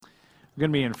We're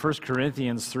going to be in 1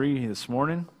 Corinthians 3 this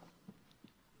morning.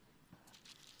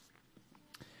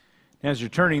 As you're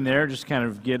turning there, just kind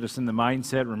of get us in the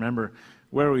mindset. Remember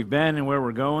where we've been and where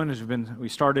we're going. We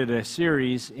started a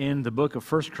series in the book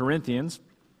of 1 Corinthians,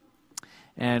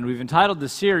 and we've entitled the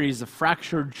series "The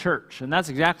Fractured Church," and that's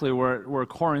exactly where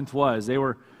Corinth was. They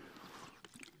were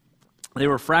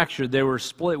fractured. They were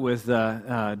split with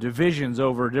divisions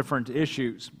over different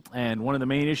issues. And one of the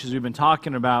main issues we've been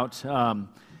talking about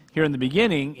here in the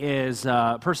beginning is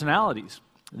personalities.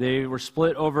 They were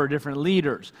split over different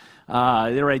leaders.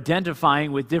 They were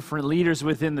identifying with different leaders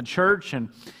within the church, and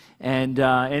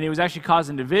it was actually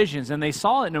causing divisions. And they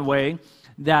saw it in a way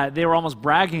that they were almost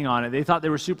bragging on it. They thought they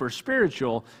were super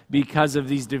spiritual because of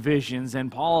these divisions.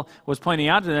 And Paul was pointing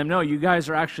out to them, no, you guys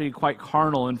are actually quite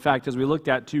carnal. In fact, as we looked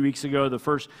at 2 weeks ago, the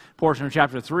first portion of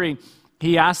chapter 3,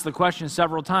 he asked the question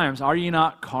several times, are you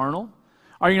not carnal?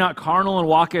 Are you not carnal and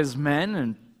walk as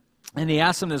men? And he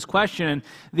asked them this question. And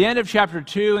the end of chapter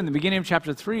 2 and the beginning of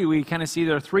chapter 3, we kind of see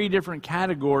there are three different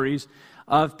categories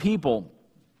of people.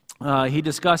 He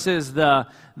discusses the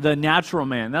natural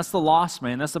man. That's the lost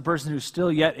man. That's the person who's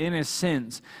still yet in his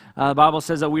sins. The Bible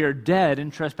says that we are dead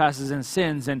in trespasses and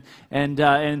sins, and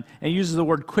uses the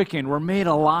word quickened. We're made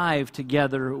alive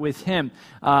together with Him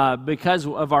because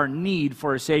of our need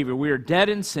for a Savior. We are dead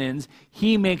in sins.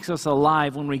 He makes us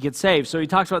alive when we get saved. So he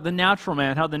talks about the natural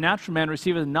man, how the natural man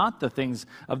receiveth not the things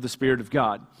of the Spirit of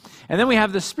God. And then we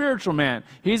have the spiritual man.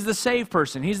 He's the saved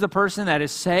person. He's the person that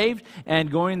is saved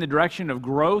and going in the direction of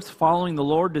growth, following the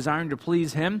Lord, desiring to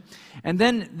please Him. And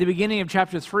then the beginning of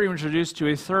chapter 3, we're introduced to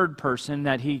a third person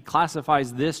that he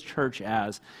classifies this church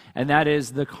as, and that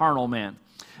is the carnal man.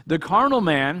 The carnal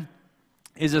man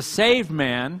is a saved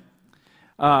man,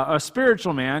 a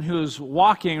spiritual man who's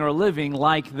walking or living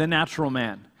like the natural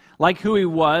man, like who he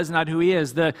was, not who he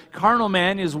is. The carnal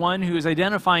man is one who is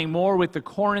identifying more with the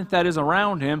Corinth that is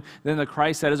around him than the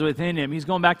Christ that is within him. He's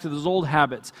going back to those old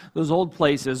habits, those old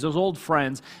places, those old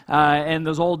friends, and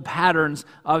those old patterns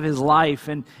of his life,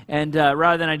 and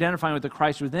rather than identifying with the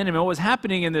Christ within him. And what was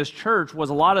happening in this church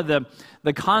was a lot of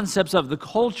the concepts of the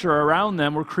culture around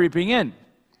them were creeping in.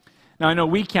 Now, I know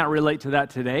we can't relate to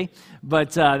that today,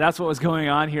 but that's what was going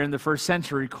on here in the first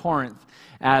century Corinth,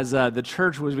 as the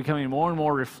church was becoming more and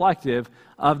more reflective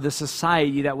of the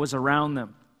society that was around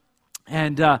them.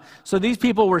 And so these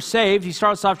people were saved. He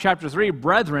starts off chapter 3,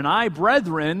 brethren, I,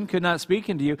 brethren, could not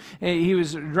speak unto you. He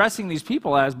was addressing these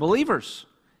people as believers,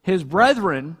 his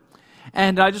brethren.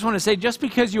 And I just want to say, just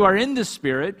because you are in the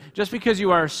Spirit, just because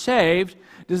you are saved,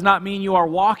 does not mean you are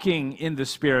walking in the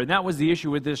Spirit. And that was the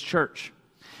issue with this church.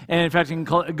 And in fact, in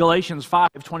Galatians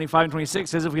 5:25 and 26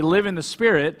 says, if we live in the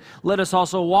Spirit, let us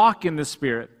also walk in the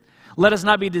Spirit. Let us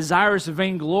not be desirous of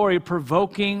vainglory,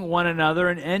 provoking one another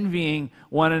and envying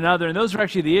one another. And those are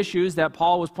actually the issues that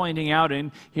Paul was pointing out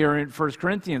here in 1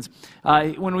 Corinthians.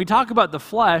 When we talk about the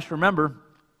flesh, remember,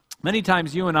 many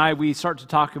times you and I, we start to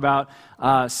talk about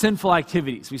sinful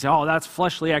activities. We say, oh, that's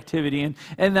fleshly activity,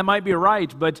 and that might be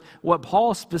right. But what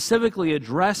Paul specifically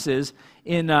addresses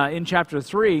in chapter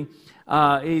 3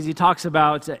 is he talks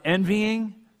about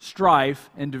envying, strife,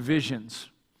 and divisions.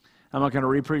 I'm not going to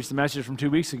re-preach the message from 2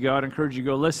 weeks ago. I'd encourage you to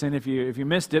go listen if you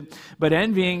missed it. But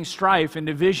envying, strife, and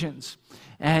divisions.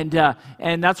 And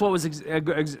that's what was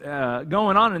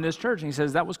going on in this church. And he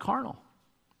says that was carnal.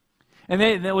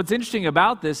 And what's interesting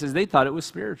about this is they thought it was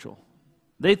spiritual.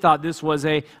 They thought this was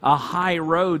a high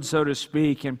road, so to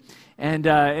speak.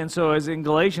 And so as in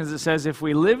Galatians it says, if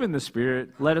we live in the Spirit,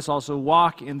 let us also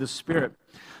walk in the Spirit.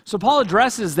 So Paul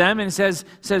addresses them and says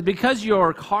because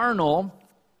you're carnal,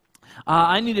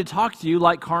 I need to talk to you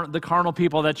like the carnal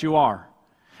people that you are.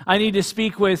 I need to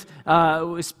speak with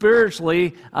spiritually,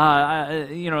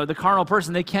 the carnal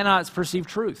person. They cannot perceive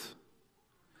truth.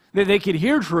 They could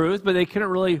hear truth, but they couldn't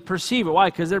really perceive it. Why?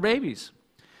 Because they're babies.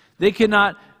 They could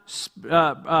not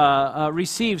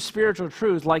receive spiritual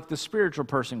truth like the spiritual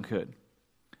person could.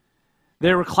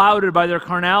 They were clouded by their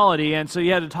carnality, and so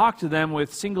you had to talk to them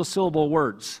with single-syllable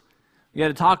words. You had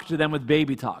to talk to them with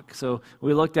baby talk. So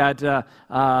we looked at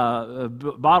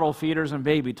bottle feeders and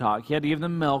baby talk. You had to give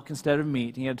them milk instead of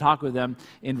meat. You had to talk with them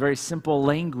in very simple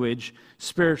language,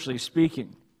 spiritually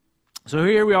speaking. So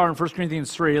here we are in 1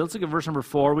 Corinthians 3. Let's look at verse number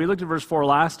 4. We looked at verse 4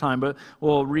 last time, but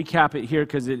we'll recap it here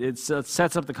because it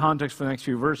sets up the context for the next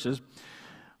few verses.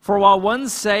 For while one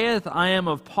saith, I am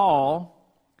of Paul,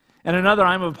 and another,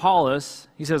 I am of Apollos,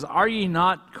 he says, are ye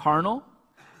not carnal?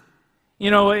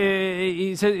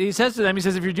 He says to them, he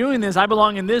says, if you're doing this, I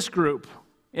belong in this group.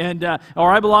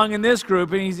 Or I belong in this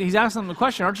group. And he's asking them the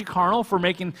question, aren't you carnal for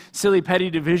making silly, petty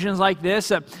divisions like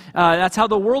this? That's how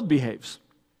the world behaves.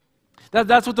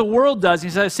 That's what the world does. He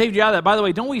says, I saved you out of that. By the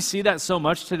way, don't we see that so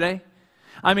much today?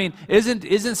 I mean,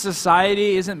 isn't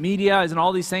society, isn't media, isn't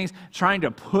all these things trying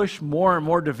to push more and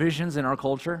more divisions in our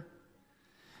culture?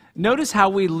 Notice how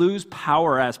we lose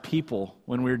power as people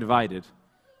when we're divided.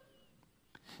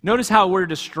 Notice how we're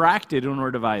distracted when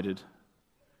we're divided.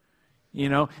 You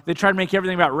know, they try to make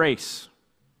everything about race.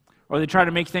 Or they try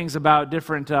to make things about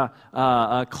different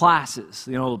classes.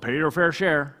 You know, pay your fair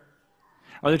share.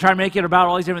 Or they try to make it about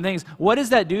all these different things. What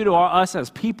does that do to us as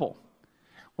people?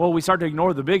 Well, we start to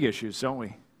ignore the big issues, don't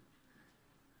we?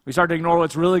 We start to ignore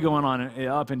what's really going on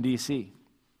up in D.C.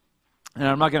 And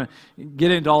I'm not going to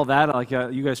get into all that like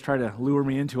you guys try to lure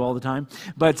me into all the time.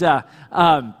 But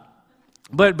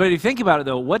if you think about it,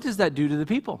 though, what does that do to the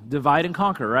people? Divide and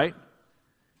conquer, right?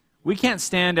 We can't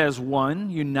stand as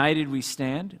one. United we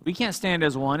stand. We can't stand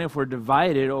as one if we're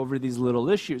divided over these little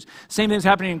issues. Same thing's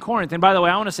happening in Corinth. And by the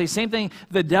way, I want to say same thing.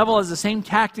 The devil has the same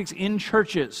tactics in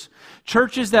churches.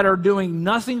 Churches that are doing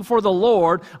nothing for the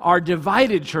Lord are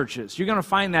divided churches. You're going to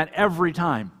find that every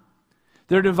time.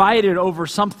 They're divided over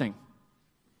something.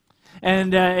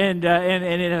 And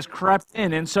it has crept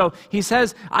in. And so he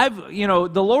says,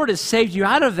 the Lord has saved you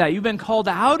out of that. You've been called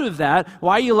out of that.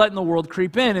 Why are you letting the world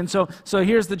creep in? And so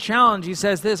here's the challenge. He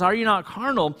says this, are you not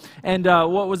carnal? And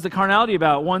what was the carnality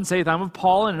about? One saith, I'm of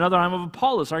Paul, and another, I'm of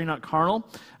Apollos. Are you not carnal?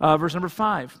 Verse number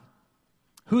 5.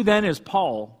 Who then is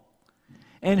Paul?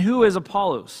 And who is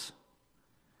Apollos?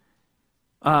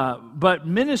 But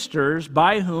ministers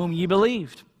by whom ye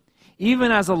believed.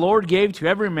 Even as the Lord gave to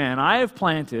every man, I have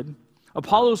planted,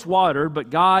 Apollos watered, but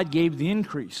God gave the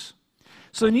increase.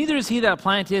 So neither is he that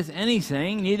planteth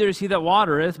anything, neither is he that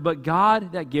watereth, but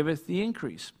God that giveth the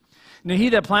increase. Now he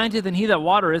that planteth and he that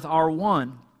watereth are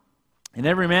one, and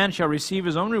every man shall receive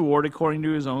his own reward according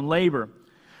to his own labor.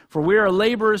 For we are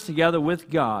laborers together with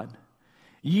God.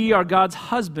 Ye are God's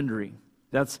husbandry.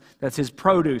 That's his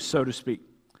produce, so to speak.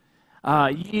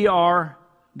 Ye are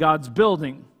God's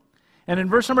building. And in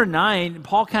verse number 9,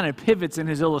 Paul kind of pivots in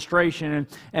his illustration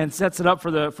and sets it up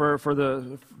for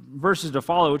the verses to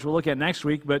follow, which we'll look at next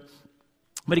week. But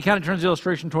he kind of turns the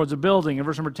illustration towards a building. In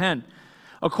verse number 10,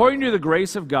 according to the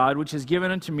grace of God, which is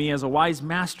given unto me as a wise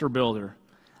master builder,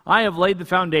 I have laid the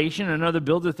foundation, and another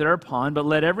buildeth thereupon. But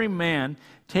let every man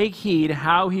take heed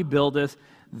how he buildeth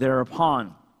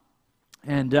thereupon.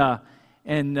 And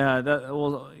in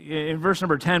verse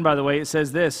number 10, by the way, it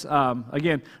says this,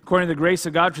 again, according to the grace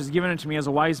of God, which is given unto me as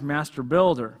a wise master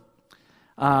builder.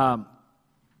 I'm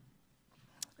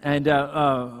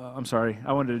sorry,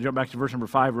 I wanted to jump back to verse number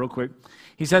 5 real quick.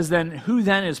 He says then, who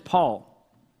then is Paul?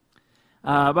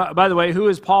 By the way, who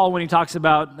is Paul when he talks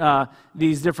about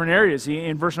these different areas?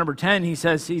 In verse number 10, he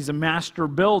says he's a master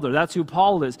builder. That's who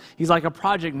Paul is. He's like a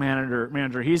project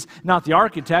manager. He's not the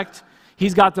architect.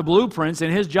 He's got the blueprints,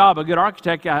 and his job, a good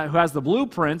architect who has the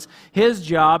blueprints, his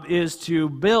job is to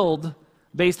build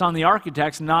based on the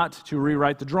architects, not to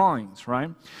rewrite the drawings,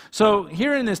 right? So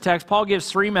here in this text, Paul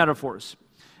gives 3 metaphors.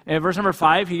 In verse number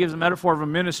 5, he gives a metaphor of a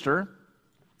minister.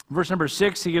 Verse number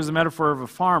 6, he gives a metaphor of a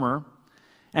farmer.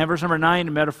 And verse number 9,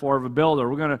 a metaphor of a builder.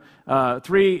 We're going to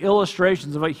 3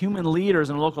 illustrations of what human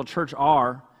leaders in a local church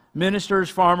are: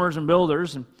 ministers, farmers, and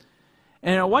builders.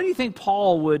 And why do you think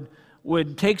Paul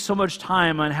would take so much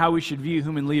time on how we should view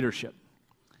human leadership?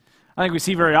 I think we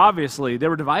see very obviously they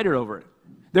were divided over it.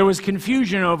 There was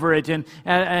confusion over it, and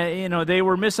they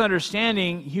were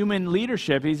misunderstanding human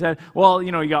leadership. He said, well,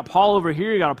 you got Paul over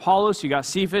here, you got Apollos, you got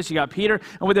Cephas, you got Peter,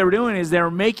 and what they were doing is they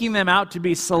were making them out to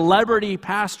be celebrity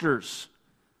pastors.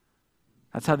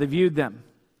 That's how they viewed them.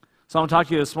 So I want to talk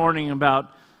to you this morning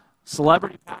about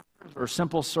celebrity pastors or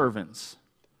simple servants.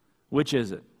 Which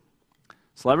is it?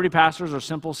 Celebrity pastors or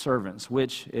simple servants?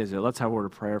 Which is it? Let's have a word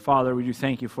of prayer. Father, we do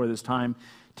thank you for this time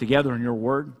together in your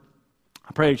word.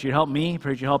 I pray that you'd help me. I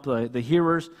pray that you help the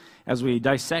hearers as we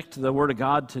dissect the word of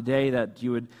God today, that we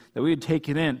would take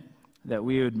it in, that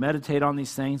we would meditate on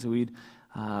these things, that we'd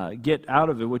get out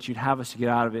of it what you'd have us to get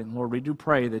out of it. And Lord, we do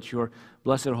pray that your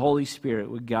blessed Holy Spirit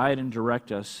would guide and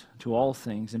direct us to all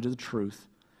things, into the truth,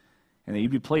 and that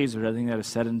you'd be pleased with everything that is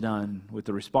said and done with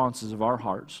the responses of our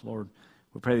hearts. Lord,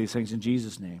 we pray these things in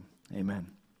Jesus' name. Amen.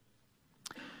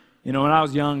 When I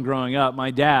was young growing up,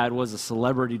 my dad was a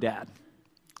celebrity dad.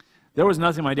 There was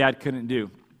nothing my dad couldn't do.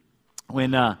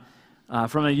 When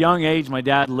from a young age, my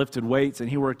dad lifted weights and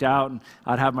he worked out, and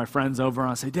I'd have my friends over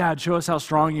and I'd say, Dad, show us how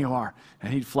strong you are.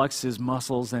 And he'd flex his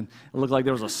muscles, and it looked like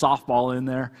there was a softball in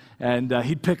there, and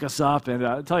he'd pick us up. And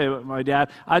I'll tell you, my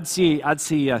dad, I'd see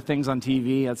things on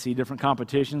TV, I'd see different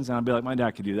competitions, and I'd be like, my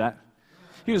dad could do that.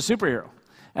 He was a superhero.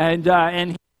 And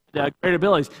he had great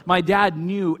abilities. My dad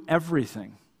knew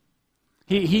everything.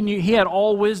 He had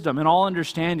all wisdom and all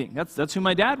understanding. That's who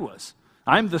my dad was.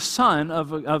 I'm the son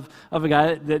of a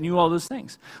guy that knew all those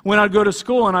things. When I'd go to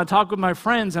school and I'd talk with my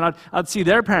friends and I'd see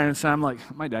their parents, and I'm like,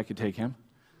 my dad could take him.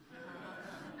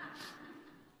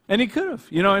 And he could have.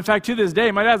 In fact, to this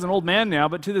day, my dad's an old man now,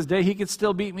 but to this day, he could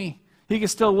still beat me. He could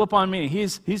still whoop on me.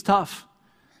 He's tough.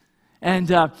 And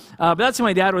but that's who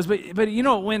my dad was. But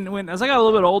when as I got a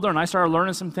little bit older and I started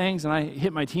learning some things and I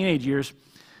hit my teenage years,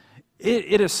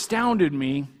 it astounded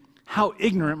me how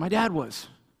ignorant my dad was.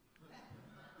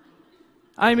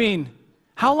 I mean,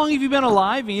 how long have you been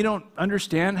alive and you don't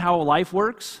understand how life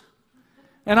works?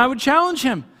 And I would challenge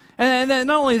him. And then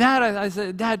not only that, I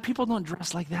said, Dad, people don't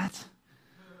dress like that.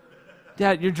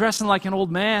 Dad, you're dressing like an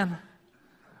old man.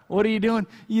 What are you doing?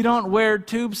 You don't wear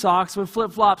tube socks with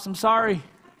flip-flops. I'm sorry.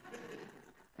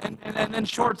 And then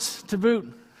shorts to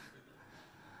boot.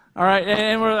 All right,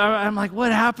 and I'm like,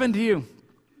 what happened to you?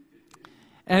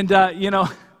 And,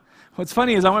 what's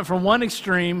funny is I went from one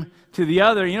extreme to the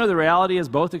other. The reality is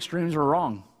both extremes were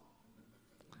wrong.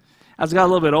 As I got a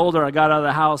little bit older, I got out of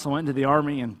the house, I went into the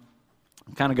Army, and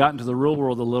kind of got into the real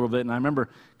world a little bit. And I remember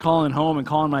calling home and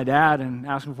calling my dad and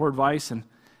asking for advice, and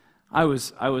I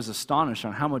was astonished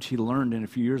on how much he learned in a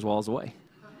few years while I was away.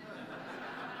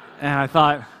 And I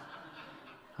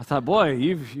thought, boy,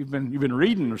 you've been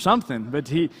reading or something. But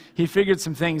he figured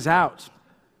some things out.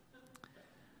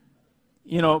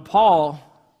 Paul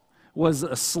was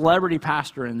a celebrity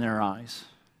pastor in their eyes.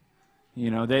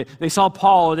 They saw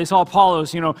Paul, they saw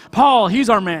Apollos. Paul, he's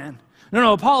our man.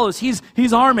 No, Apollos,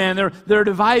 he's our man. They're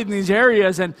divided in these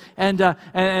areas, and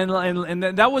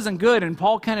that wasn't good. And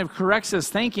Paul kind of corrects his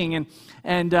thinking,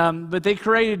 but they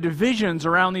created divisions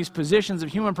around these positions of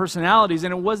human personalities,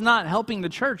 and it was not helping the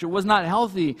church. It was not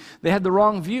healthy. They had the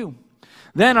wrong view.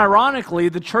 Then, ironically,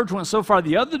 the church went so far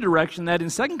the other direction that in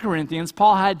 2 Corinthians,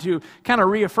 Paul had to kind of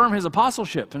reaffirm his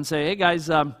apostleship and say, hey, guys,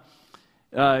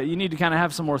 you need to kind of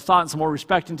have some more thought and some more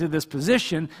respect into this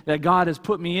position that God has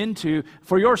put me into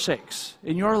for your sakes,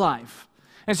 in your life.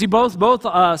 And see, both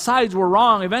sides were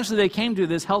wrong. Eventually, they came to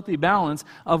this healthy balance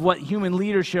of what human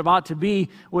leadership ought to be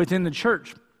within the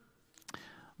church.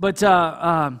 But that's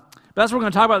what we're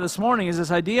going to talk about this morning is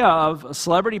this idea of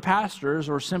celebrity pastors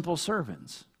or simple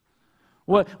servants.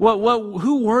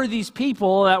 Who were these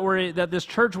people that this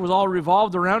church was all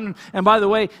revolved around? And by the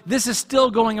way, this is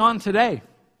still going on today.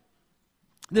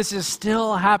 This is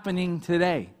still happening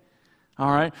today.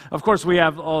 All right. Of course, we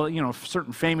have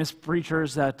certain famous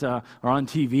preachers that are on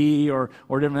TV or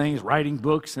different things, writing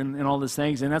books and all these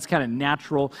things, and that's kind of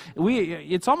natural.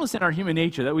 It's almost in our human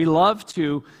nature that we love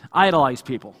to idolize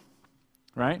people,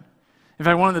 right? In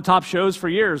fact, one of the top shows for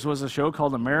years was a show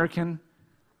called American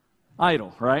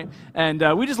Idol, right?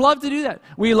 And we just love to do that.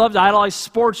 We love to idolize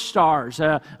sports stars,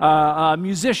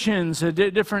 musicians,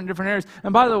 different areas.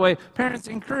 And by the way, parents,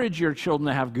 encourage your children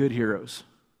to have good heroes.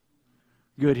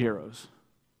 Good heroes.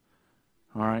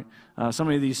 All right? Some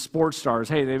of these sports stars,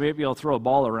 hey, they may be able to throw a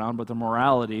ball around, but the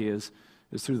morality is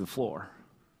through the floor.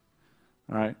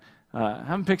 All right? Have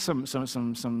them pick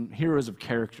some heroes of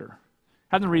character.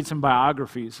 Have them read some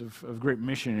biographies of great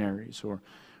missionaries or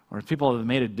people that have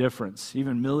made a difference,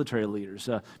 even military leaders,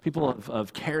 people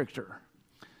of character.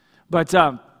 But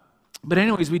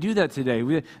anyways, we do that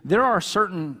today. There are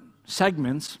certain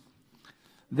segments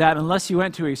that unless you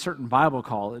went to a certain Bible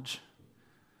college,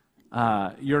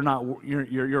 you're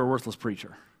a worthless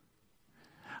preacher.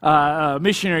 A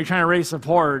missionary trying to raise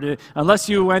support, unless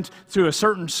you went to a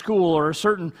certain school or a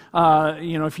certain,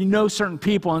 if you know certain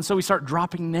people, and so we start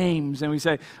dropping names and we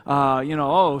say,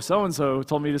 oh, so-and-so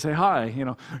told me to say hi,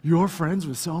 you're friends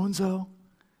with so-and-so?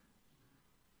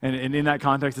 And in that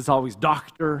context, it's always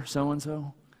Dr.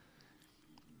 so-and-so.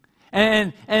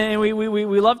 And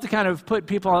we love to kind of put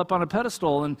people up on a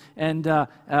pedestal and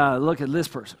look at this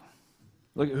person.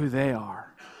 Look at who they are.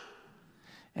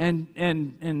 And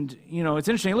it's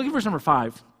interesting. Look at verse number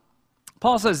 5.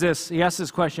 Paul says this. He asks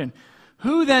this question: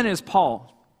 who then is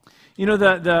Paul?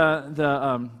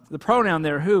 The pronoun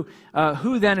there, who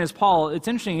then is Paul? It's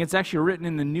interesting. It's actually written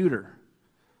in the neuter,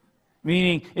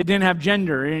 meaning it didn't have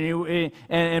gender.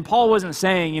 And Paul wasn't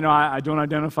saying, I don't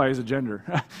identify as a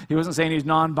gender. He wasn't saying he's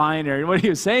non-binary. What he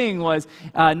was saying was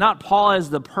not Paul as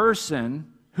the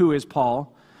person who is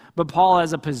Paul, but Paul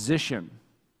as a position.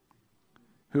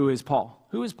 Who is Paul?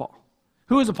 Who is Paul?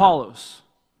 Who is Apollos?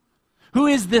 Who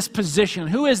is this position?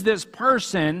 Who is this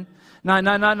person? Not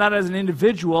as an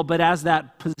individual, but as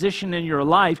that position in your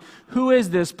life. Who is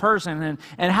this person?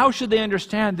 And how should they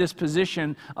understand this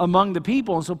position among the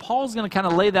people? And so Paul's going to kind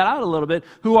of lay that out a little bit.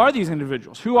 Who are these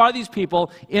individuals? Who are these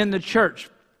people in the church?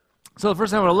 So the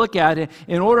first thing I want to look at,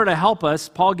 in order to help us,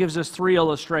 Paul gives us 3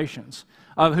 illustrations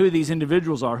of who these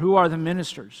individuals are. Who are the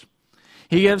ministers?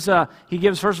 He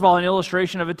gives first of all, an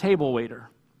illustration of a table waiter.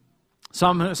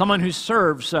 Someone who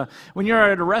serves. When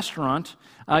you're at a restaurant,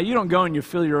 you don't go and you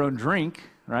fill your own drink,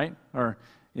 right? Or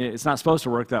it's not supposed to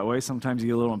work that way. Sometimes you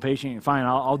get a little impatient. Fine,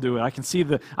 I'll do it. I can see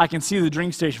the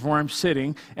drink station where I'm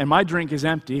sitting, and my drink is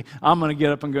empty. I'm going to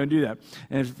get up and go and do that.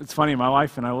 And it's funny. My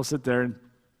wife and I will sit there,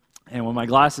 and when my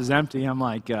glass is empty, I'm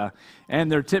like,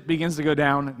 and their tip begins to go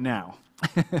down now.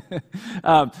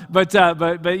 But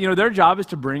you know, their job is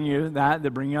to bring you that. They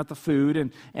bring you out the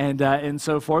food and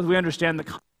so forth. We understand the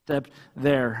concept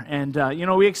there, and you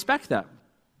know, we expect that.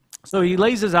 So he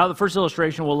lays this out. The first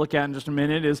illustration we'll look at in just a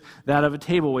minute is that of a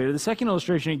table waiter. The second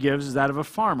illustration he gives is that of a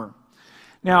farmer.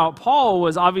 Now, Paul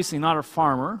was obviously not a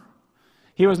farmer.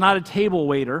 He was not a table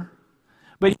waiter.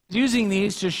 But he's using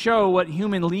these to show what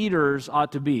human leaders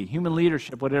ought to be, human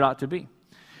leadership, what it ought to be.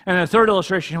 And the third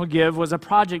illustration he'll give was a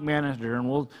project manager, and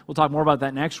we'll talk more about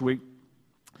that next week.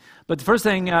 But the first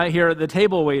thing here, the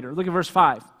table waiter. Look at verse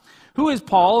 5. Who is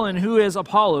Paul and who is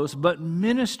Apollos but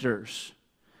ministers?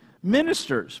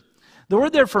 Ministers. The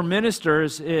word there for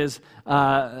ministers is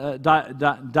diakonos,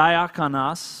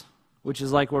 which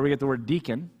is like where we get the word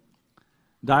deacon,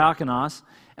 diakonos,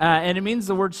 and it means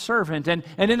the word servant. And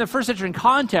in the first century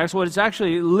context, what it's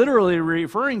actually literally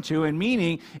referring to and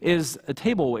meaning is a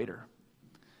table waiter.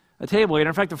 A table waiter.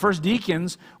 In fact, the first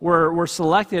deacons were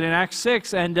selected in Acts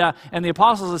 6, and the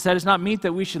apostles have said it's not meet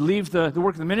that we should leave the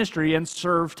work of the ministry and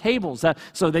serve tables.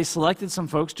 So they selected some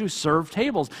folks to serve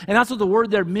tables. And that's what the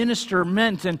word there, minister,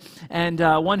 meant, and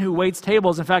one who waits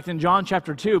tables. In fact, in John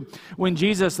chapter 2, when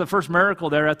Jesus, the first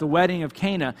miracle there at the wedding of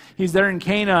Cana, he's there in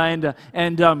Cana,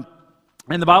 and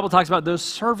the Bible talks about those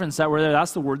servants that were there.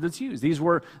 That's the word that's used.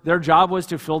 Their job was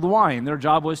to fill the wine. Their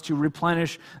job was to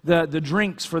replenish the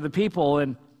drinks for the people,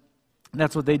 and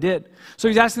that's what they did. So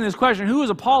he's asking this question, who is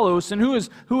Apollos and who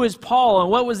is Paul and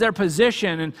what was their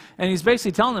position? And he's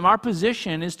basically telling them our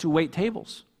position is to wait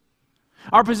tables.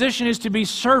 Our position is to be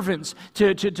servants,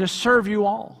 to serve you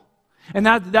all. And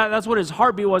that's what his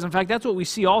heartbeat was. In fact, that's what we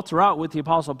see all throughout with the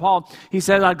Apostle Paul. He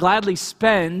said, I'd gladly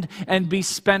spend and be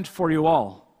spent for you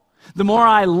all. The more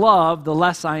I love, the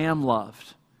less I am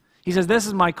loved. He says, this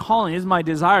is my calling, this is my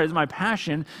desire, this is my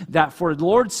passion, that for the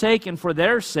Lord's sake and for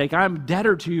their sake, I'm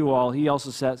debtor to you all, he also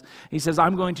says. He says,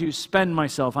 I'm going to spend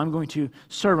myself, I'm going to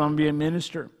serve, I'm going to be a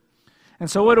minister. And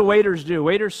so what do waiters do?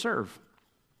 Waiters serve.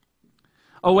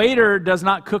 A waiter does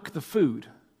not cook the food.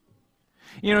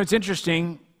 You know, it's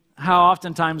interesting how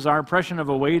oftentimes our impression of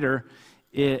a waiter,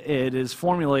 it is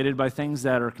formulated by things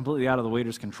that are completely out of the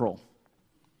waiter's control.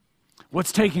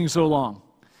 What's taking so long?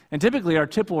 And typically our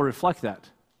tip will reflect that.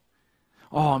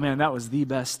 Oh, man, that was the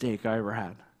best steak I ever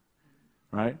had,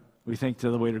 right? We think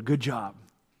to the waiter, good job,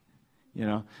 you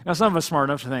know. Now, some of us are smart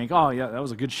enough to think, oh, yeah, that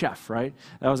was a good chef, right?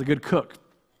 That was a good cook.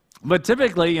 But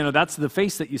typically, you know, that's the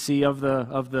face that you see of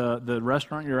the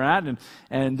restaurant you're at,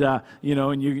 and you know,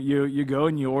 and you go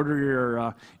and you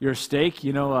order your steak,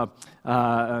 you know,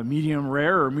 medium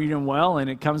rare or medium well, and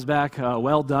it comes back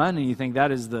well done, and you think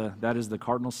that is the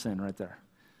cardinal sin right there.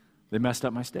 They messed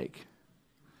up my steak.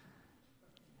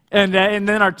 And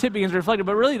then our tip begins to reflect it,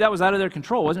 but really that was out of their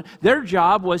control, wasn't it? Their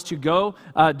job was to go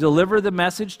deliver the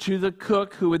message to the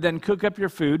cook, who would then cook up your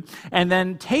food, and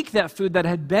then take that food that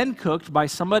had been cooked by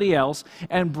somebody else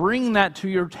and bring that to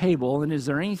your table. And is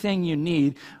there anything you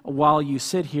need while you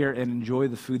sit here and enjoy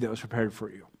the food that was prepared for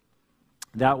you?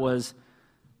 That was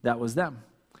them.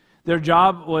 Their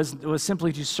job was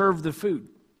simply to serve the food.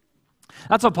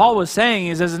 That's what Paul was saying,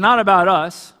 is it's not about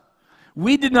us.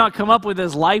 We did not come up with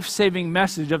this life-saving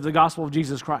message of the gospel of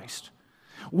Jesus Christ.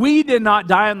 We did not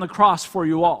die on the cross for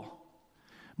you all.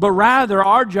 But rather,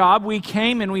 our job, we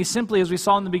came and we simply, as we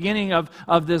saw in the beginning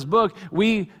of this book,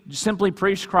 we simply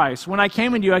preached Christ. When I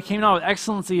came into you, I came not with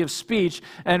excellency of speech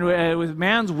and with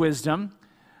man's wisdom,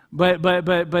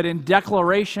 but in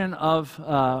declaration of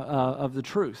the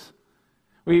truth.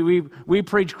 We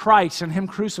preach Christ and Him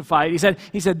crucified. He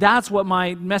said that's what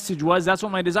my message was. That's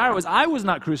what my desire was. I was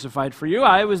not crucified for you.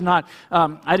 I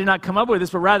did not come up with this,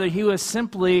 but rather He was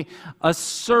simply a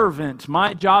servant.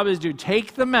 My job is to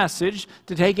take the message,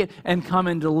 to take it and come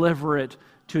and deliver it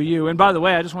to you. And by the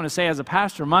way, I just want to say as a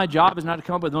pastor, my job is not to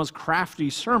come up with the most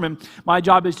crafty sermon. My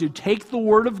job is to take the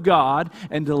Word of God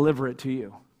and deliver it to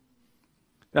you.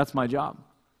 That's my job.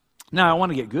 Now, I want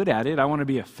to get good at it. I want to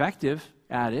be effective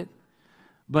at it.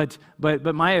 But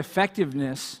my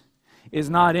effectiveness is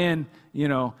not in, you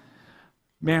know,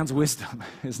 man's wisdom.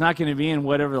 It's not going to be in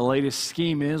whatever the latest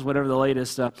scheme is, whatever the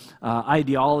latest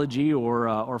ideology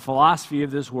or philosophy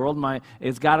of this world.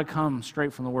 It's got to come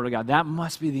straight from the Word of God. That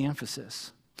must be the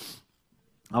emphasis.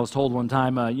 I was told one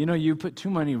time, you put too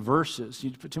many verses,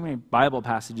 you put too many Bible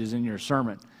passages in your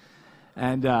sermon.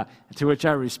 And to which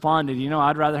I responded,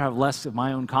 I'd rather have less of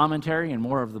my own commentary and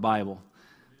more of the Bible,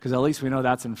 because at least we know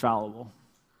that's infallible.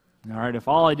 All right, if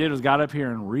all I did was got up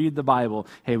here and read the Bible,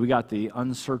 hey, we got the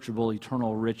unsearchable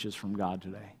eternal riches from God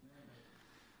today.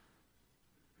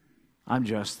 I'm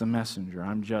just the messenger.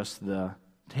 I'm just the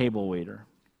table waiter.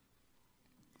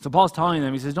 So Paul's telling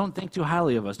them, he says, don't think too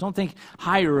highly of us. Don't think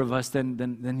higher of us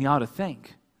than you ought to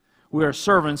think. We are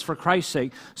servants for Christ's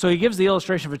sake. So he gives the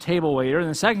illustration of a table waiter, and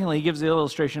then secondly, he gives the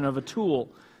illustration of a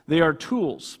tool. They are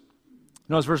tools.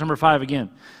 Notice verse number 5 again.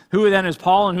 Who then is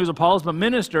Paul and who is Apollos, but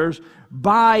ministers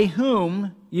by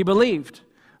whom ye believed?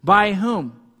 By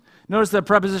whom? Notice the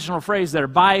prepositional phrase there,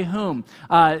 by whom.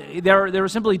 They were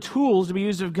simply tools to be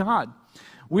used of God.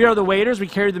 We are the waiters. We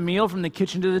carry the meal from the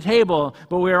kitchen to the table,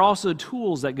 but we are also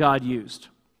tools that God used.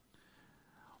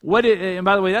 And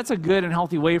by the way, that's a good and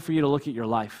healthy way for you to look at your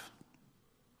life.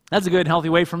 That's a good and healthy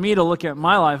way for me to look at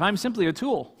my life. I'm simply a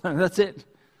tool. That's it.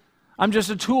 I'm just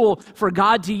a tool for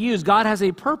God to use. God has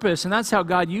a purpose, and that's how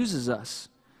God uses us.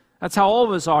 That's how all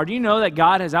of us are. Do you know that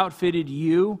God has outfitted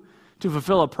you to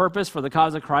fulfill a purpose for the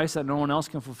cause of Christ that no one else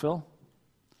can fulfill?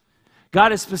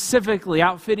 God has specifically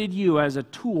outfitted you as a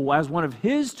tool, as one of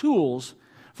His tools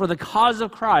for the cause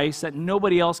of Christ that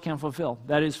nobody else can fulfill.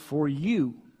 That is for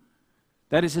you.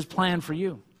 That is His plan for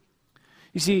you.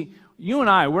 You see, you and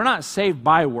I, we're not saved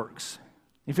by works.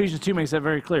 Ephesians 2 makes that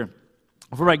very clear.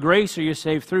 For by grace are you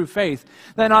saved through faith,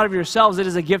 that not of yourselves, it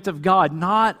is a gift of God,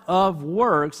 not of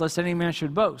works, lest any man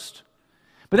should boast.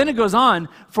 But then it goes on,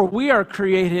 for we are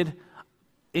created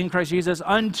in Christ Jesus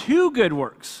unto good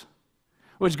works,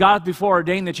 which God hath before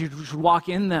ordained that you should walk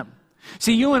in them.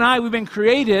 See, you and I, we've been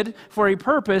created for a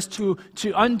purpose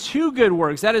unto good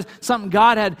works. That is something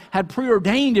God had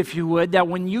preordained, if you would, that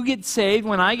when you get saved,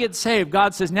 when I get saved,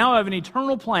 God says, now I have an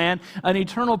eternal plan, an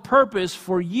eternal purpose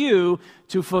for you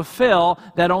to fulfill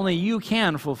that only you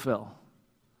can fulfill.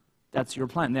 That's your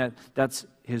plan. That's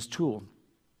His tool.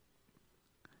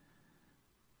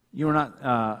 You are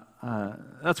not,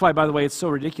 that's why, by the way, it's so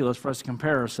ridiculous for us to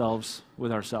compare ourselves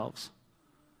with ourselves.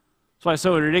 That's why it's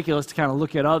so ridiculous to kind of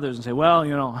look at others and say, well,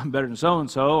 I'm better than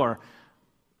so-and-so, or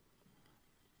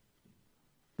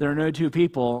there are no two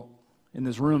people in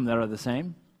this room that are the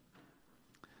same.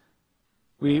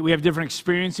 We have different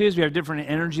experiences, we have different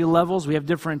energy levels, we have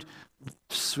different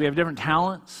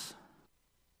talents.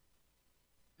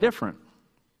 Different.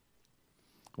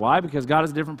 Why? Because God has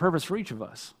a different purpose for each of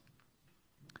us.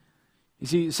 You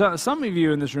see, some of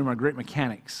you in this room are great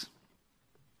mechanics.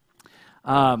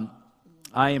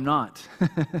 I am not.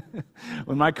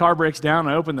 When my car breaks down,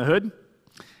 I open the hood,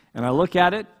 and I look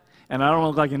at it, and I don't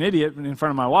look like an idiot in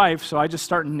front of my wife, so I just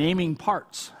start naming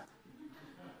parts.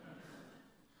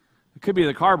 It could be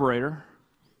the carburetor.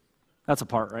 That's a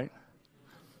part, right?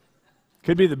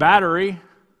 Could be the battery.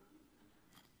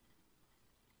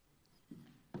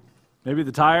 Maybe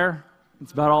the tire.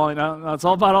 That's about all I know. That's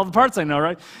all about all the parts I know,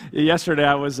 right? Yesterday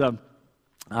I was,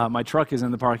 my truck is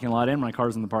in the parking lot and my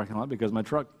car's in the parking lot because my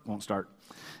truck won't start.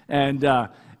 And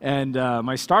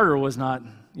my starter was not,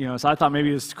 so I thought maybe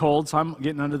it was cold, so I'm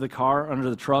getting under the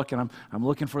truck, and I'm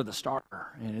looking for the starter.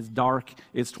 And it's dark,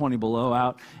 it's 20 below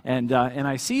out, and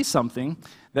I see something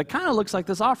that kind of looks like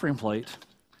this offering plate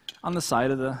on the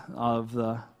side of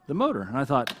the motor. And I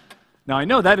thought, now I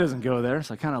know that doesn't go there,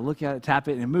 so I kind of look at it, tap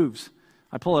it, and it moves.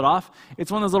 I pull it off. It's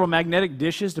one of those little magnetic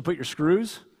dishes to put your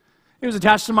screws. It was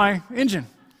attached to my engine.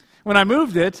 When I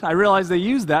moved it, I realized they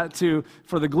used that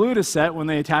for the glue to set when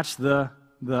they attached the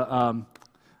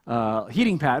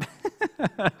heating pad.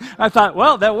 I thought,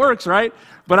 well, that works, right?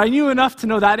 But I knew enough to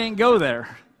know that ain't go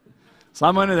there. So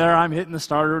I'm under there, I'm hitting the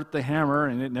starter with the hammer,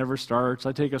 and it never starts.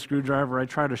 I take a screwdriver, I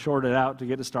try to short it out to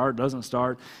get it to start, it doesn't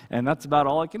start, and that's about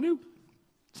all I can do.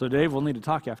 So Dave, we'll need to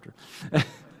talk after.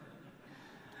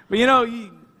 But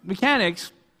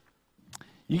mechanics,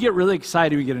 you get really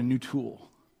excited when you get a new tool.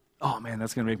 Oh man,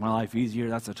 that's going to make my life easier.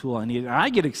 That's a tool I need. And I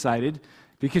get excited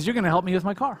because you're going to help me with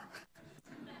my car.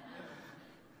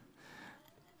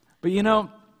 But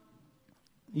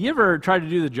you ever tried to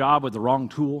do the job with the wrong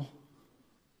tool?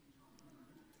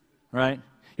 Right?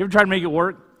 You ever tried to make it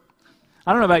work?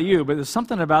 I don't know about you, but there's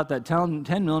something about that 10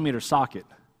 millimeter socket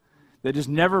that just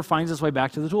never finds its way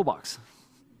back to the toolbox.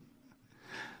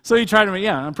 So you try to,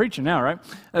 I'm preaching now, right?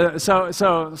 So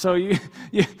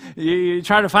you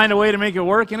try to find a way to make it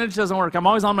work, and it just doesn't work. I'm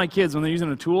always on my kids when they're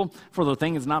using a tool for the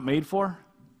thing it's not made for.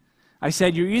 I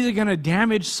said, you're either going to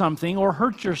damage something or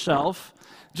hurt yourself.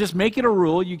 Just make it a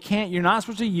rule. You're not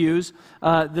supposed to use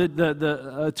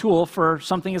the tool for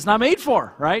something it's not made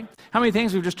for, right? How many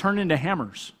things we've just turned into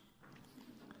hammers?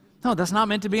 No, that's not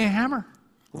meant to be a hammer.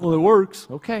 Well, it works.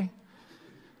 Okay.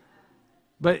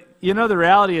 But you know, the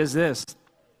reality is this.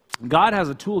 God has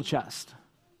a tool chest.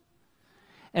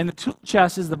 And the tool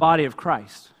chest is the body of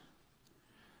Christ.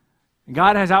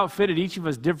 God has outfitted each of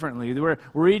us differently.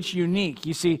 We're each unique.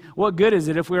 You see, what good is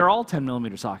it if we are all 10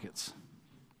 millimeter sockets?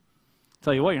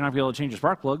 Tell you what, you're not going to be able to change your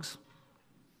spark plugs.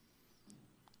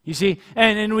 You see,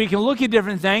 and we can look at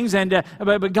different things,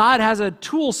 but God has a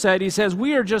tool set. He says,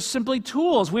 we are just simply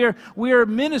tools. We are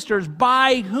ministers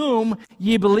by whom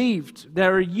ye believed, that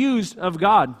are used of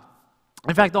God.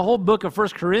 In fact, the whole book of 1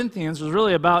 Corinthians was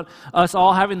really about us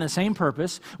all having the same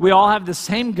purpose. We all have the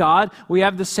same God. We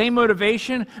have the same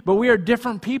motivation, but we are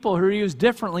different people who are used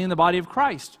differently in the body of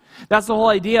Christ. That's the whole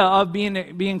idea of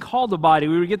being called the body.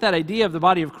 We would get that idea of the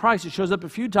body of Christ. It shows up a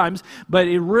few times, but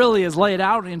it really is laid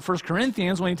out in 1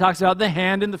 Corinthians when he talks about the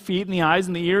hand and the feet and the eyes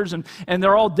and the ears, and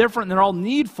they're all different and they're all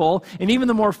needful. And even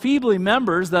the more feebly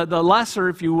members, the lesser,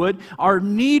 if you would, are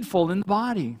needful in the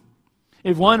body.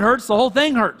 If one hurts, the whole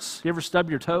thing hurts. You ever stub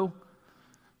your toe?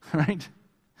 Right?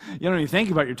 You don't even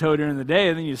think about your toe during the day,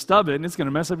 and then you stub it, and it's going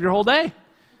to mess up your whole day.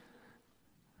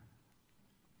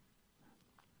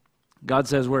 God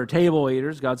says we're table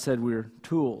eaters. God said we're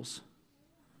tools.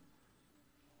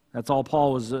 That's all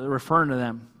Paul was referring to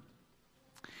them.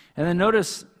 And then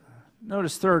notice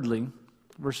thirdly,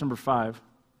 verse number 5.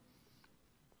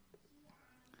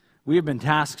 We have been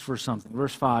tasked for something.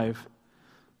 Verse 5.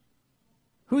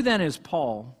 Who then is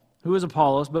Paul? Who is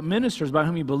Apollos? But ministers by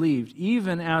whom he believed,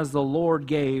 even as the Lord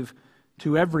gave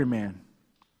to every man.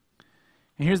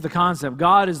 And here's the concept.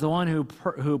 God is the one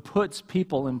who puts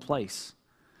people in place.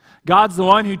 God's the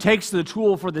one who takes the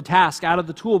tool for the task out of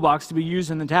the toolbox to be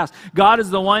used in the task. God is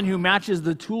the one who matches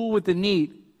the tool with the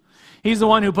need. He's the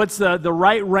one who puts the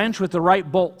right wrench with the right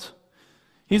bolt.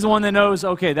 He's the one that knows,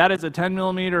 okay, that is a 10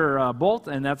 millimeter bolt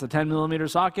and that's a 10 millimeter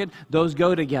socket. Those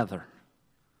go together.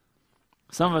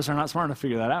 Some of us are not smart enough to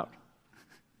figure that out.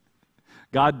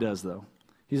 God does, though.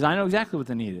 He says, I know exactly what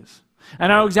the need is.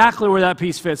 And I know exactly where that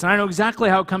piece fits. And I know exactly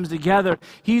how it comes together.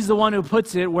 He's the one who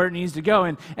puts it where it needs to go.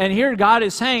 And here God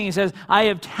is saying, he says, I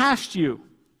have tasked you.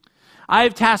 I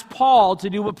have tasked Paul to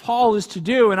do what Paul is to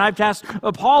do. And I've tasked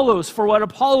Apollos for what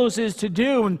Apollos is to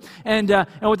do. And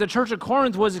what the church of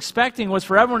Corinth was expecting was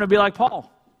for everyone to be like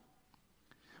Paul.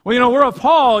 Well, we're of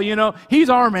Paul, he's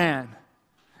our man.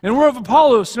 And we're of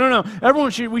Apollos. No.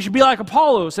 We should be like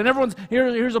Apollos. And everyone's,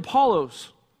 here's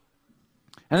Apollos.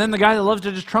 And then the guy that loves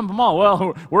to just trump them all.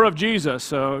 Well, we're of Jesus,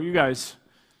 so you guys.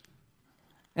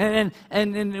 And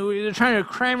they're trying to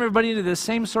cram everybody into the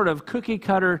same sort of cookie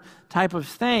cutter type of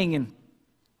thing. And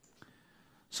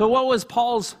so what was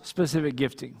Paul's specific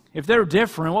gifting? If they're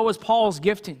different, what was Paul's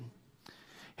gifting?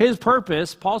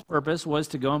 Paul's purpose was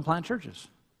to go and plant churches.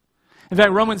 In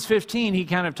fact, Romans 15, he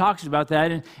kind of talks about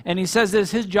that, and he says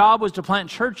this, his job was to plant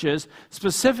churches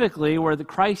specifically where the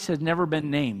Christ has never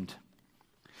been named.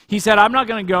 He said, I'm not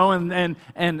going to go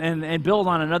and build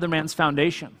on another man's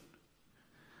foundation.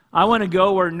 I want to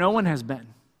go where no one has been.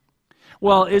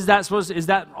 Well, is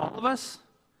that all of us?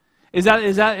 Is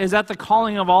that the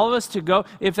calling of all of us to go?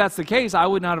 If that's the case, I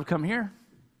would not have come here.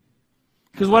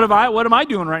 Because what am I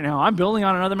doing right now? I'm building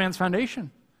on another man's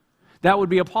foundation. That would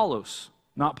be Apollos,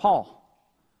 not Paul.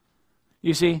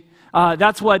 You see,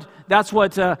 that's what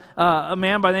a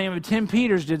man by the name of Tim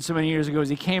Peters did so many years ago. As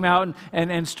he came out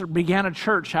and began a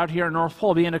church out here in North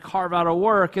Pole, began to carve out a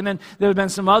work. And then there have been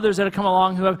some others that have come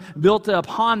along who have built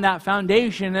upon that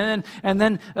foundation. And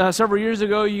then several years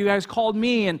ago, you guys called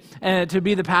me and to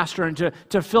be the pastor and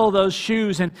to fill those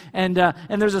shoes. And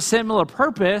there's a similar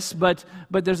purpose, but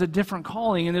there's a different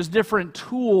calling and there's a different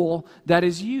tool that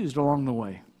is used along the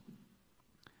way.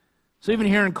 So even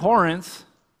here in Corinth,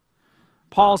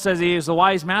 Paul says he is the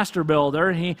wise master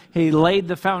builder. He laid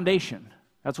the foundation.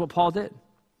 That's what Paul did.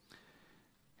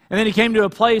 And then he came to a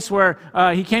place where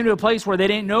they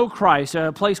didn't know Christ,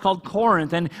 a place called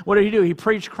Corinth. And what did he do? He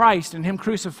preached Christ and him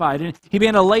crucified. And he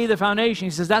began to lay the foundation.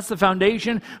 He says, that's the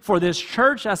foundation for this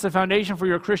church. That's the foundation for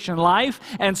your Christian life.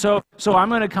 And so I'm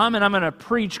going to come and I'm going to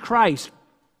preach Christ.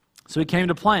 So he came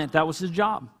to plant. That was his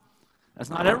job. That's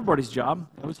not everybody's job.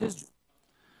 That was his job.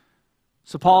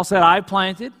 So Paul said, I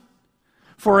planted.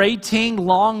 For 18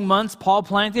 long months, Paul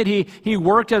planted. He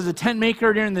worked as a tent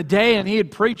maker during the day, and he would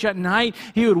preach at night.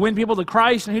 He would win people to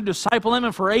Christ, and he'd disciple them.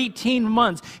 And for 18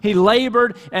 months, he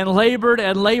labored and labored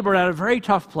and labored at a very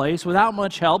tough place without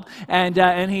much help.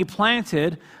 And he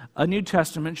planted a New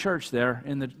Testament church there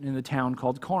in the town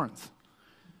called Corinth.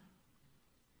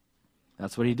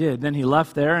 That's what he did. Then he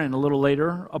left there, and a little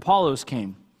later, Apollos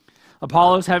came.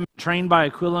 Apollos, having been trained by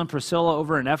Aquila and Priscilla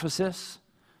over in Ephesus.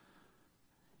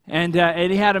 And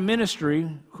he had a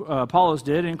ministry, Apollos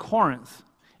did, in Corinth.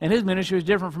 And his ministry was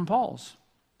different from Paul's.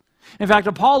 In fact,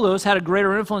 Apollos had a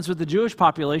greater influence with the Jewish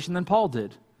population than Paul did.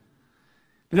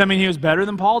 Does that mean he was better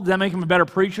than Paul? Did that make him a better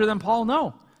preacher than Paul?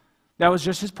 No. That was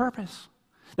just his purpose.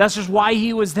 That's just why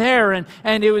he was there,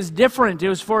 and it was different. It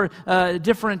was for a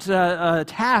different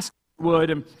task.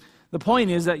 And the point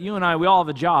is that you and I, we all have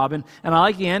a job. And I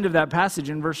like the end of that passage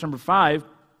in verse number 5.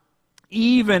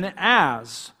 Even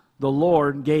as the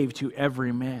Lord gave to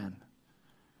every man.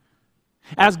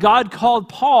 As God called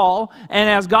Paul and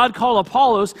as God called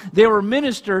Apollos, they were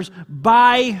ministers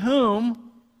by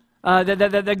whom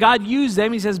that God used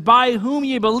them. He says, by whom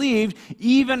ye believed,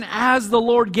 even as the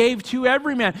Lord gave to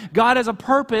every man. God has a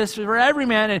purpose for every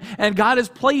man, and God has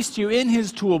placed you in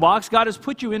His toolbox. God has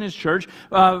put you in His church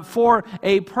for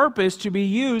a purpose to be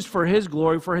used for His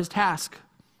glory, for His task.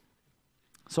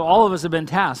 So all of us have been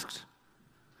tasked.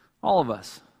 All of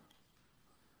us.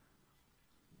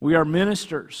 We are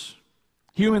ministers,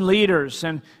 human leaders,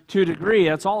 and to a degree,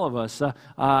 that's all of us.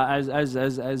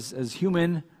 As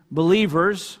human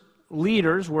believers,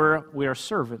 leaders, we are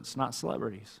servants, not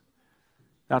celebrities.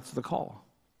 That's the call.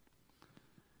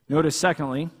 Notice,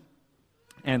 secondly,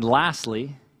 and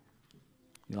lastly,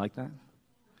 you like that?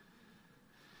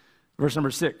 Verse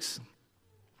number 6.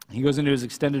 He goes into his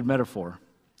extended metaphor.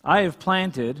 I have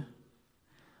planted,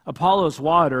 Apollos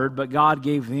watered, but God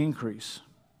gave the increase.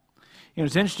 You know,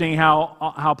 it's interesting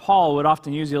how Paul would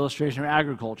often use the illustration of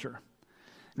agriculture.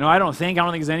 No, I don't think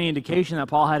there's any indication that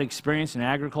Paul had experience in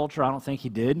agriculture. I don't think he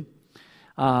did.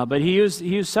 But he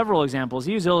used several examples.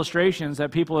 He used illustrations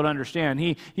that people would understand.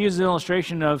 He used an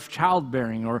illustration of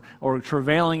childbearing or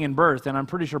travailing in birth, and I'm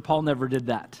pretty sure Paul never did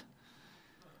that.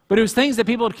 But it was things that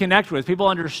people would connect with. People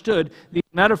understood these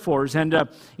metaphors. And,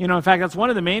 in fact, that's one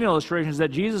of the main illustrations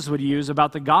that Jesus would use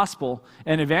about the gospel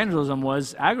and evangelism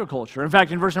was agriculture. In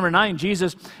fact, in verse number 9,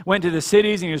 Jesus went to the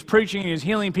cities and he was preaching and he was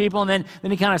healing people. And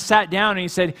then he kind of sat down and he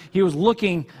said he was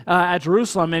looking at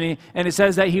Jerusalem. And it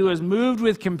says that he was moved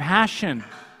with compassion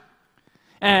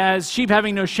as sheep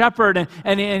having no shepherd.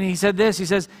 And he said this,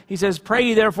 he says, pray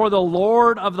ye therefore the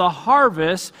Lord of the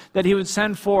harvest that he would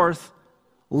send forth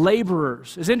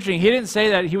laborers. It's interesting. He didn't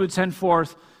say that he would send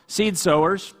forth seed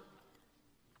sowers,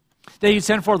 that he'd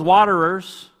send forth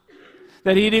waterers,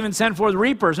 that he'd even send forth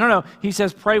reapers. No. He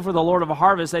says, pray for the Lord of a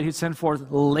harvest that he'd send forth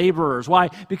laborers. Why?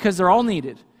 Because they're all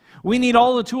needed. We need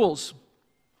all the tools.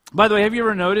 By the way, have you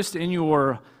ever noticed in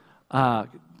your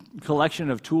collection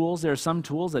of tools, there are some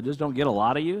tools that just don't get a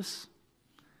lot of use?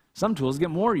 Some tools get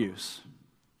more use.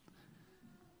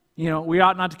 We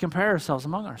ought not to compare ourselves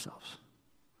among ourselves.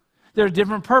 There are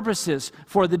different purposes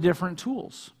for the different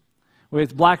tools.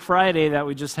 With Black Friday that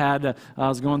we just had, I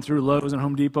was going through Lowe's and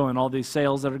Home Depot and all these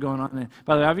sales that are going on. And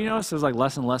by the way, have you noticed there's like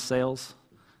less and less sales?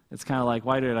 It's kind of like,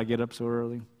 why did I get up so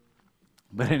early?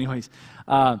 But anyways,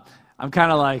 I'm kind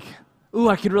of like, ooh,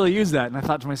 I could really use that. And I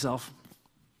thought to myself,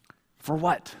 for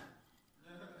what?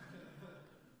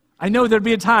 I know there will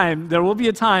be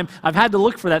a time, I've had to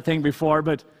look for that thing before,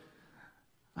 but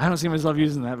I don't see myself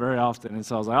using that very often, and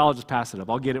so I was like, I'll just pass it up.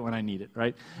 I'll get it when I need it,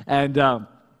 right? And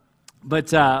but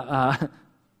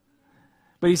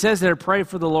he says there, pray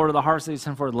for the Lord of the harvest that he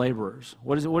sent forth laborers.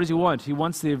 What does he want? He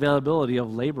wants the availability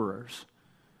of laborers.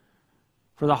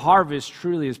 For the harvest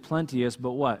truly is plenteous,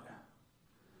 but what?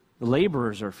 The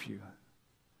laborers are few.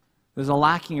 There's a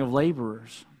lacking of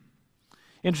laborers.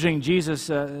 Interesting, Jesus,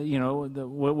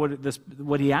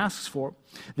 what he asks for.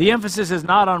 The emphasis is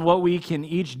not on what we can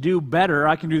each do better.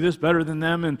 I can do this better than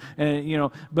them,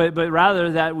 but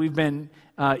rather that we've been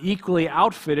equally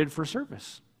outfitted for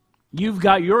service. You've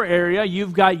got your area,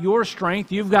 you've got your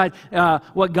strength, you've got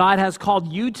what God has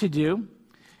called you to do.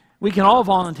 We can all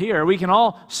volunteer. We can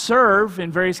all serve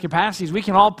in various capacities. We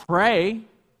can all pray.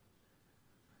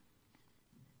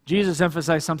 Jesus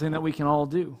emphasized something that we can all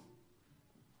do.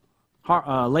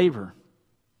 Labor.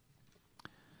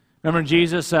 Remember,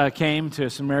 Jesus came to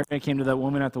Samaria, came to that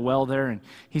woman at the well there, and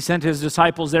he sent his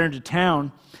disciples there into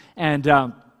town and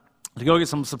to go get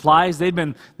some supplies. They've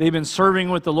been serving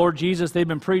with the Lord Jesus. They've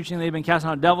been preaching. They've been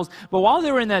casting out devils. But while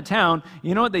they were in that town,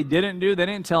 you know what they didn't do? They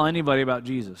didn't tell anybody about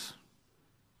Jesus.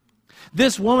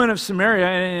 This woman of Samaria,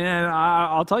 and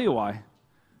I'll tell you why.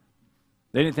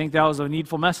 They didn't think that was a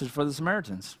needful message for the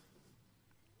Samaritans.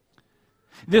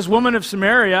 This woman of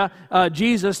Samaria,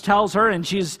 Jesus tells her, and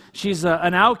she's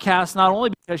an outcast not only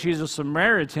because she's a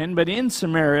Samaritan, but in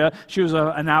Samaria she was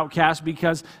an outcast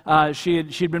because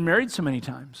she'd been married so many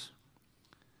times.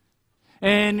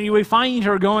 And we find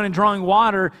her going and drawing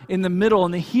water in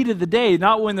the heat of the day,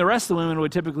 not when the rest of the women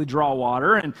would typically draw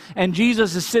water. And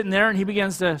Jesus is sitting there and he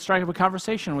begins to strike up a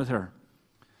conversation with her.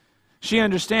 She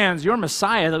understands you're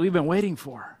Messiah that we've been waiting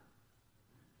for.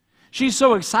 She's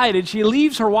so excited, she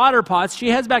leaves her water pots, she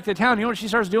heads back to town. You know what she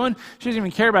starts doing? She doesn't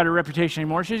even care about her reputation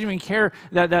anymore. She doesn't even care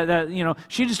that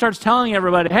she just starts telling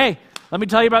everybody, hey, let me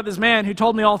tell you about this man who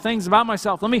told me all things about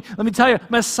myself. Let me tell you,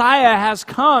 Messiah has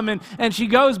come. And she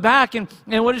goes back, and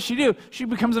what does she do? She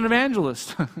becomes an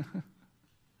evangelist.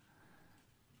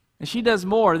 And she does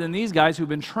more than these guys who've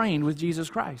been trained with Jesus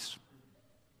Christ.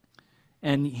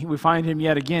 And we find him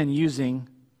yet again using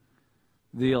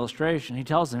the illustration. He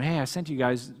tells them, hey, I sent you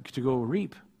guys to go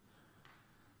reap.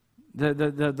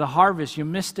 The harvest, you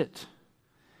missed it.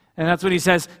 And that's what he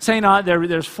says, say not,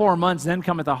 there's 4 months, then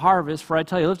cometh the harvest, for I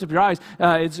tell you, lift up your eyes,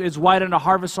 it's white unto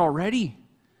harvest already.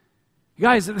 You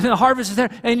guys, the harvest is there,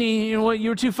 and you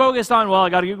were too focused on, well, I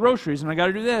got to get groceries, and I got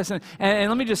to do this. And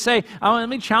let me just say, let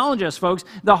me challenge us, folks,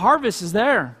 the harvest is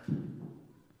there.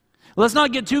 Let's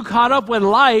not get too caught up with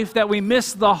life that we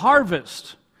miss the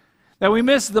harvest, that we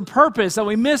miss the purpose, that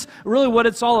we miss really what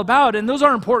it's all about. And those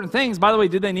are important things. By the way,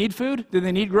 did they need food? Did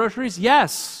they need groceries?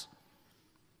 Yes.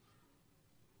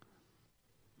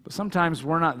 But sometimes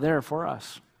we're not there for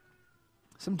us.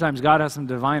 Sometimes God has some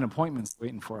divine appointments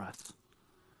waiting for us.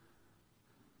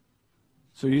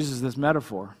 So he uses this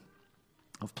metaphor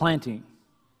of planting.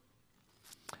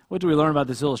 What do we learn about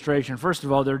this illustration? First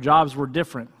of all, their jobs were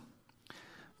different.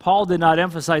 Paul did not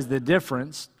emphasize the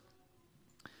difference.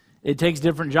 It takes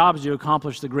different jobs to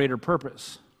accomplish the greater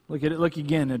purpose. Look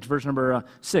again at verse number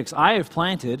 6. I have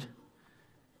planted,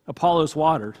 Apollos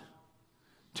watered.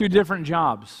 Two different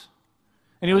jobs.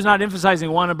 And he was not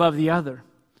emphasizing one above the other.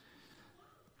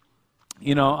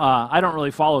 You know, I don't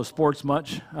really follow sports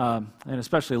much, and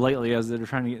especially lately as they're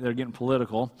getting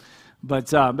political.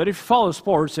 But if you follow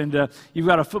sports and you've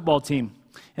got a football team,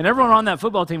 and everyone on that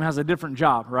football team has a different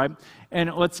job, right?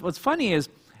 And what's funny is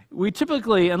we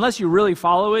typically, unless you really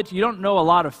follow it, you don't know a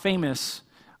lot of famous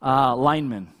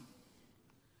linemen,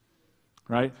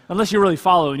 right? Unless you really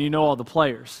follow and you know all the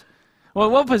players. Well,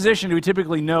 what position do we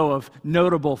typically know of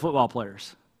notable football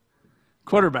players?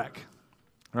 Quarterback,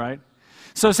 right?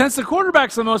 So since the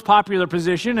quarterback's the most popular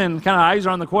position and kind of eyes are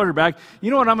on the quarterback,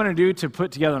 you know what I'm going to do to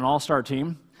put together an all-star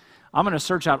team? I'm going to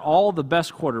search out all the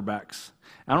best quarterbacks.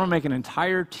 I'm going to make an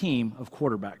entire team of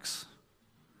quarterbacks.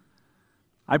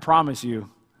 I promise you,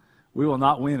 we will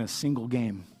not win a single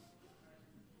game.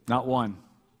 Not one.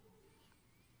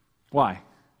 Why?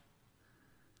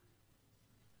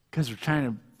 Because we're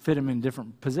trying to fit them in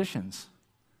different positions.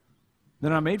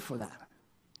 They're not made for that.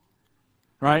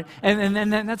 Right? And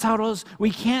that's how it is.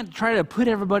 We can't try to put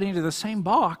everybody into the same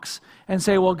box and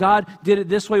say, well, God did it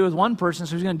this way with one person,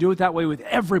 so he's going to do it that way with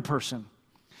every person.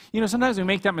 You know, sometimes we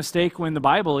make that mistake when the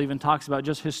Bible even talks about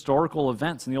just historical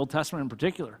events, in the Old Testament in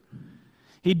particular.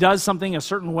 He does something a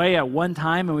certain way at one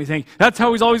time, and we think, that's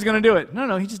how he's always going to do it.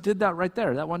 No, he just did that right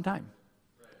there, that one time.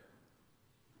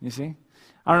 You see?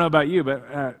 I don't know about you,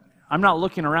 but I'm not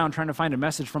looking around trying to find a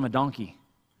message from a donkey.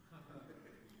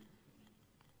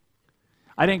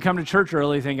 I didn't come to church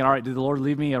early thinking, all right, did the Lord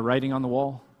leave me a writing on the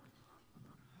wall?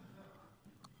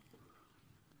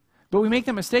 But we make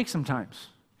that mistake sometimes.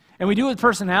 And we do it with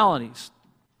personalities.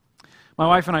 My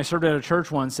wife and I served at a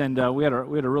church once, and we had a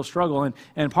real struggle,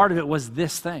 and part of it was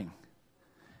this thing.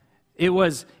 It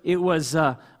was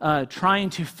trying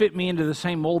to fit me into the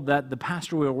same mold that the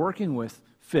pastor we were working with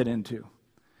fit into.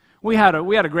 We had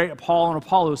a great Paul and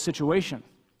Apollos situation.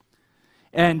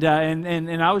 And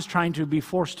I was trying to be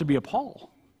forced to be a Paul.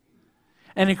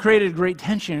 And it created great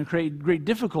tension and created great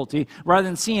difficulty. Rather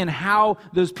than seeing how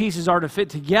those pieces are to fit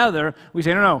together, we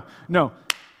say, no,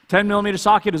 10-millimeter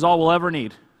socket is all we'll ever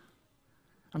need.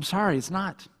 I'm sorry, it's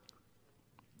not.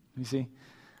 You see,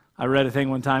 I read a thing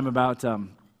one time about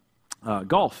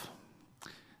golf.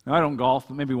 Now, I don't golf,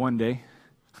 but maybe one day.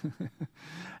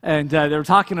 And they were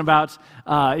talking about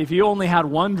if you only had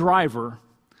one driver,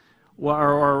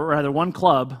 or rather one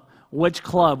club, which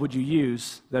club would you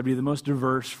use that would be the most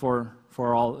diverse for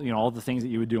all the things that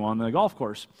you would do on the golf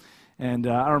course? And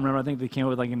I don't remember, I think they came up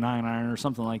with like a 9-iron or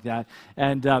something like that.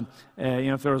 And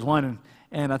if there was one,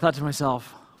 and I thought to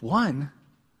myself, one?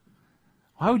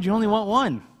 Why would you only want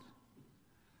one?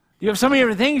 You have so many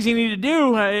different things you need to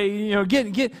do.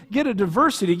 Get a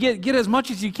diversity. Get as much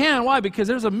as you can. Why? Because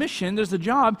there's a mission. There's a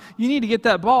job. You need to get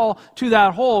that ball to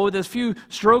that hole with as few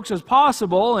strokes as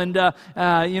possible. And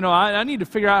I need to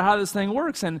figure out how this thing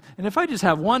works. And if I just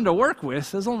have one to work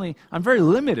with, I'm very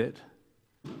limited.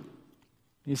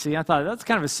 You see, I thought that's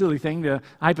kind of a silly thing to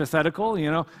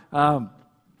hypothetical.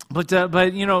 But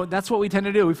that's what we tend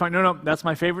to do. We find no, that's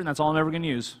my favorite, and that's all I'm ever going to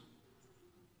use.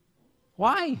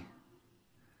 Why?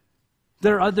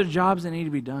 There are other jobs that need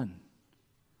to be done.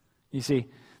 You see,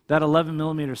 That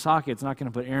 11-millimeter socket's not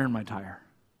going to put air in my tire.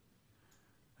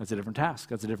 That's a different task.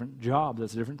 That's a different job.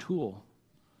 That's a different tool.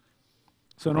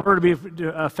 So in order to be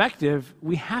effective,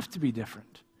 we have to be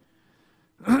different.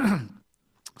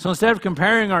 So instead of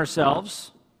comparing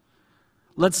ourselves,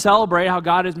 let's celebrate how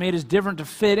God has made us different to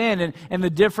fit in and the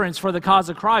difference for the cause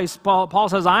of Christ. Paul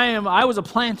says, I was a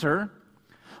planter.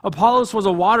 Apollos was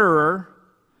a waterer.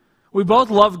 We both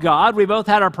love God. We both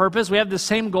had our purpose. We have the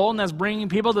same goal, and that's bringing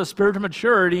people to spiritual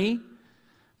maturity.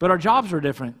 But our jobs were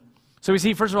different. So we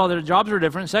see, first of all, their jobs were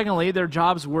different. Secondly, their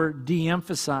jobs were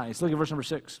de-emphasized. Look at verse number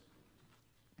 6.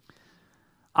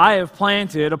 I have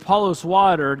planted, Apollos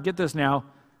watered, get this now,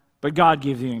 but God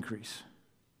gave the increase.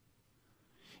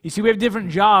 You see, we have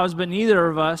different jobs, but neither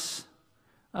of us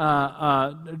do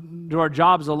our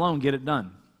jobs alone get it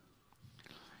done.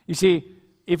 You see,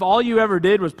 if all you ever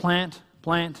did was plant,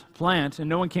 and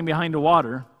no one came behind to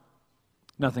water,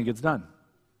 nothing gets done.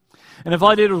 And if all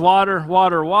I did was water,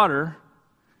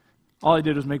 all I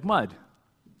did was make mud.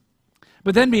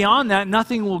 But then beyond that,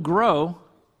 nothing will grow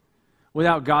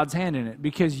without God's hand in it.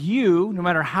 Because you, no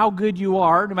matter how good you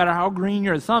are, no matter how green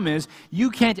your thumb is, you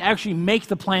can't actually make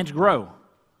the plant grow.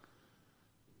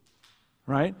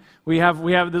 Right?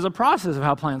 There's a process of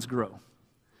how plants grow.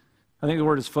 I think the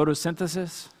word is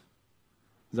photosynthesis.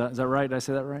 Is that right? Did I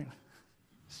say that right?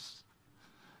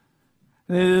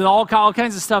 There's all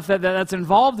kinds of stuff that's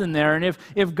involved in there. And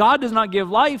if God does not give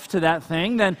life to that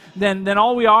thing, then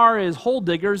all we are is hole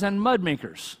diggers and mud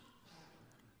makers.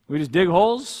 We just dig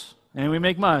holes and we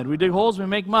make mud. We dig holes, we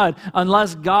make mud,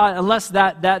 unless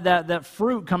that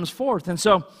fruit comes forth. And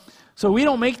so we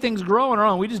don't make things grow on our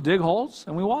own. We just dig holes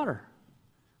and we water.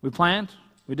 We plant,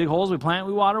 we dig holes, we plant,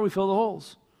 we water, we fill the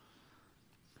holes.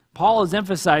 Paul is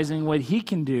emphasizing what he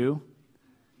can do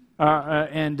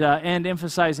and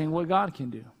emphasizing what God can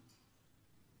do.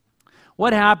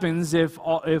 What happens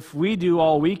if we do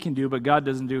all we can do, but God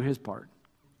doesn't do his part?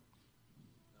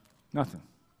 Nothing.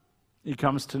 It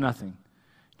comes to nothing.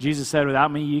 Jesus said,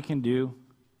 without me, you can do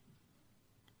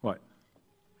what?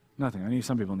 Nothing. I knew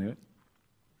some people knew it.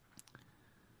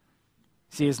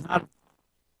 See, it's not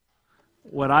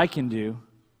what I can do,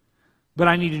 but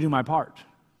I need to do my part.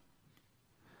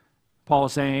 Paul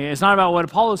is saying it's not about what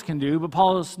Apollos can do, but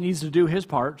Apollos needs to do his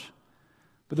part.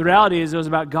 But the reality is it was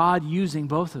about God using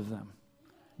both of them.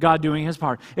 God doing his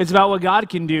part. It's about what God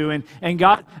can do, and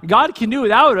God can do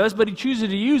without us, but he chooses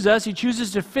to use us. He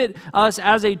chooses to fit us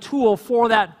as a tool for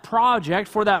that project,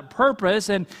 for that purpose,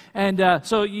 and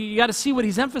so you got to see what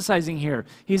he's emphasizing here.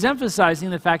 He's emphasizing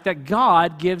the fact that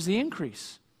God gives the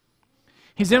increase.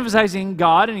 He's emphasizing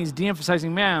God and he's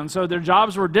de-emphasizing man. So their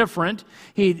jobs were different.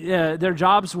 Their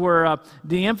jobs were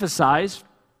de-emphasized.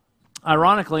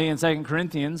 Ironically, in 2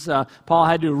 Corinthians, Paul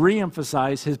had to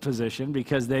re-emphasize his position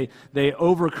because they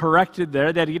overcorrected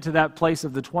there. They had to get to that place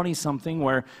of the 20-something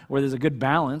where there's a good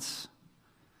balance.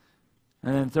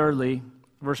 And then thirdly,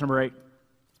 verse number 8.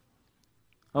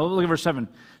 Oh, look at verse 7.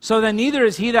 So then neither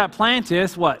is he that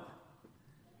planteth, what?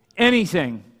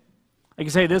 Anything. I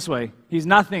can say it this way. He's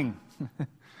nothing.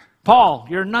 Paul,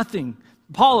 you're nothing.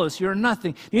 Apollos, you're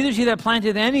nothing. Neither is he that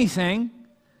planteth anything,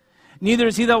 neither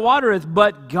is he that watereth,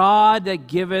 but God that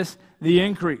giveth the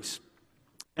increase.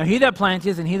 Now he that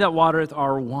planteth and he that watereth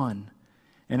are one,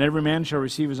 and every man shall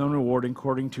receive his own reward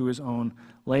according to his own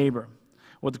labor.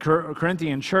 What the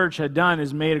Corinthian church had done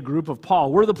is made a group of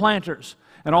Paul. We're the planters,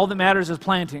 and all that matters is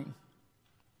planting,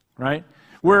 right?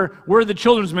 We're the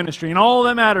children's ministry, and all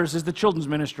that matters is the children's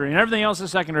ministry, and everything else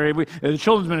is secondary. The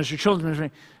children's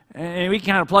ministry, and we can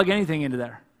kind of plug anything into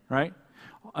there, right?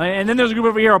 And then there's a group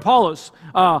over here, Apollos.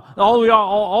 All we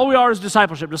are is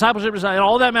discipleship, and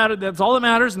all that matters. That's all that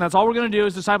matters, and that's all we're going to do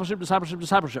is discipleship.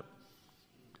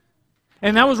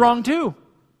 And that was wrong too.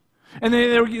 And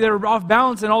they were off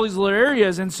balance in all these little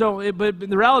areas, and so. But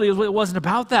the reality is, it wasn't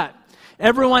about that.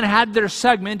 Everyone had their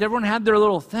segment. Everyone had their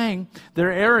little thing,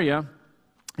 their area.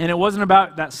 And it wasn't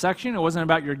about that section, it wasn't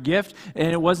about your gift,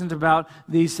 and it wasn't about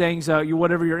these things,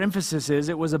 whatever your emphasis is,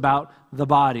 it was about the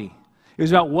body. It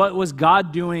was about what was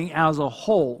God doing as a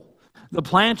whole. The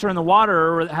planter and the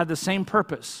waterer had the same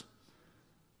purpose.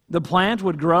 The plant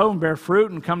would grow and bear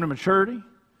fruit and come to maturity.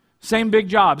 Same big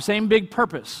job, same big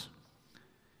purpose.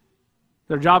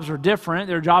 Their jobs were different,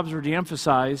 their jobs were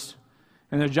de-emphasized,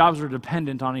 and their jobs were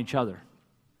dependent on each other.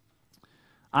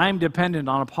 I am dependent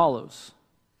on Apollos.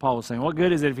 Paul was saying, what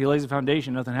good is it if he lays a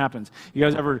foundation, nothing happens? You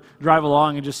guys ever drive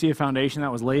along and just see a foundation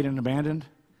that was laid and abandoned?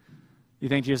 You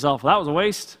think to yourself, well, that was a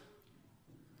waste.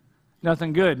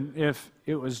 Nothing good if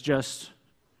it was just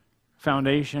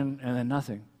foundation and then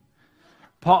nothing.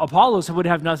 Apollos would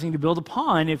have nothing to build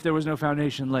upon if there was no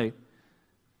foundation laid.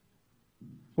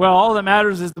 Well, all that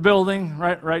matters is the building,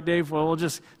 right, Dave? Well, we'll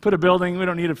just put a building. We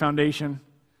don't need a foundation.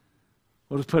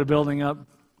 We'll just put a building up.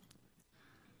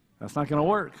 That's not going to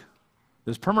work.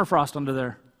 There's permafrost under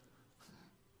there.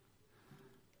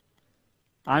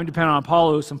 I'm dependent on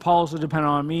Apollos, and Apollos is dependent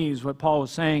on me, is what Paul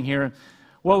was saying here.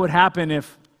 What would happen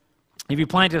if you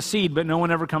plant a seed, but no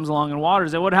one ever comes along and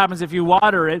waters it? What happens if you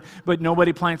water it, but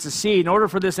nobody plants a seed? In order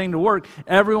for this thing to work,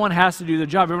 everyone has to do their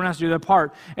job. Everyone has to do their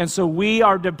part. And so we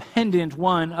are dependent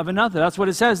one of another. That's what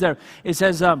it says there. It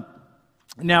says,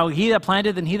 now he that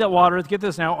planteth and he that watereth, get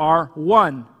this now, are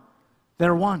one.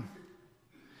 They're one.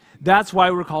 That's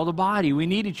why we're called a body. We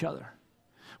need each other.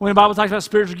 When the Bible talks about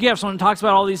spiritual gifts, when it talks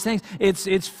about all these things,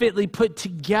 it's fitly put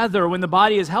together. When the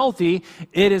body is healthy,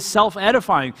 it is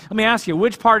self-edifying. Let me ask you,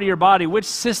 which part of your body, which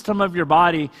system of your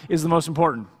body is the most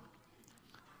important?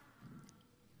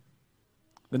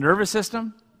 The nervous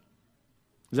system?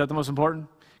 Is that the most important?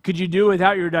 Could you do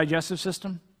without your digestive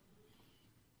system?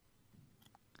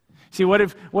 See, what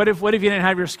if you didn't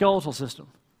have your skeletal system?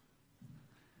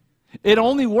 It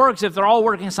only works if they're all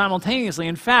working simultaneously.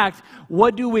 In fact,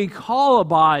 what do we call a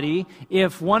body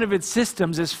if one of its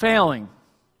systems is failing?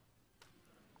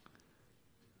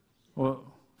 Well,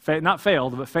 not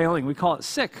failed, but failing. We call it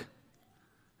sick.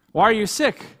 Why are you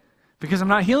sick? Because I'm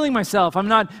not healing myself. I'm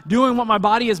not doing what my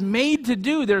body is made to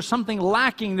do. There's something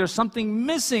lacking. There's something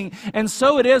missing. And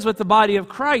so it is with the body of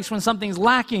Christ. When something's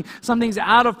lacking, something's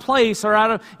out of place or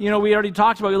out of, we already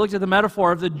talked about, we looked at the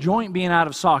metaphor of the joint being out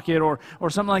of socket or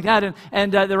something like that.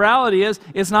 And the reality is,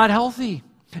 it's not healthy.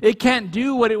 It can't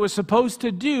do what it was supposed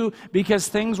to do because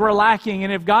things were lacking.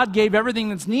 And if God gave everything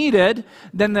that's needed,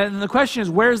 then the question is,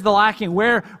 where's the lacking?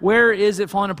 Where is it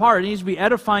falling apart? It needs to be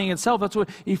edifying itself. That's what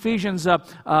Ephesians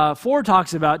 4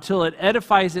 talks about, till it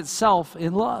edifies itself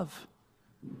in love.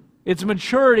 It's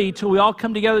maturity till we all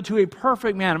come together to a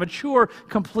perfect man, a mature,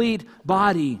 complete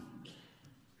body.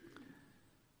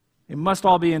 It must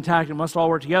all be intact. It must all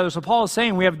work together. So Paul is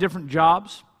saying we have different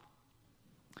jobs.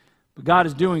 But God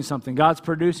is doing something. God's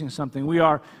producing something. We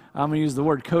are, I'm going to use the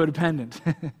word codependent.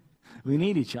 We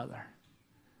need each other.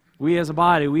 We as a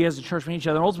body, we as a church, we need each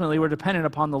other. And ultimately, we're dependent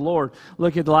upon the Lord.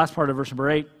 Look at the last part of verse number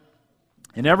 8.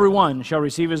 And everyone shall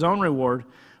receive his own reward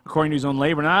according to his own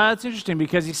labor. Now, that's interesting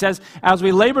because he says, as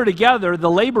we labor together,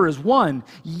 the labor is one.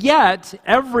 Yet,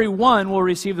 everyone will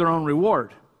receive their own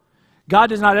reward. God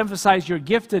does not emphasize your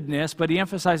giftedness, but he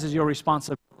emphasizes your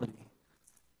responsibility.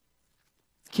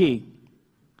 Key.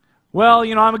 Well,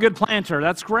 I'm a good planter.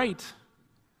 That's great.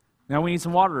 Now we need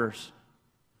some waterers.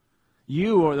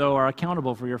 You, though, are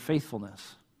accountable for your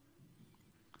faithfulness.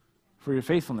 For your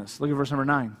faithfulness. Look at verse number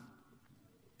 9.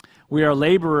 We are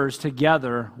laborers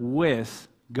together with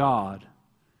God.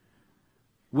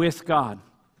 With God.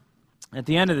 At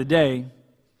the end of the day,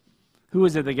 who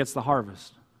is it that gets the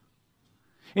harvest?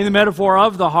 In the metaphor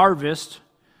of the harvest,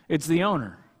 it's the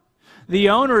owner. The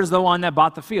owner is the one that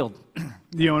bought the field.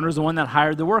 The owner is the one that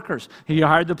hired the workers. He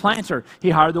hired the planter.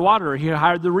 He hired the waterer. He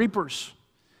hired the reapers.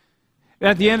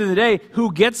 At the end of the day,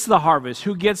 who gets the harvest?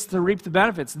 Who gets to reap the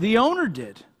benefits? The owner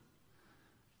did.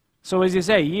 So as you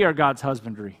say, ye are God's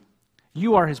husbandry.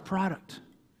 You are his product.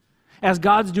 As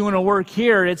God's doing a work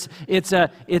here, it's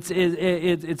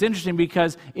interesting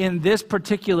because in this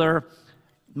particular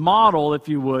model, if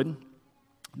you would,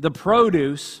 the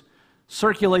produce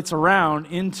circulates around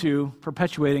into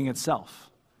perpetuating itself.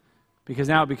 Because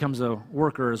now it becomes a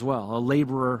worker as well, a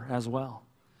laborer as well.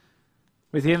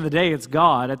 But at the end of the day, it's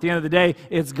God. At the end of the day,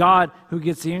 it's God who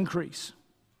gets the increase.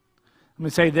 Let me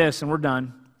say this, and we're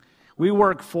done. We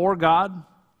work for God,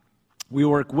 we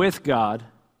work with God,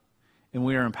 and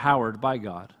we are empowered by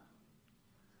God.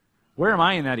 Where am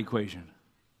I in that equation?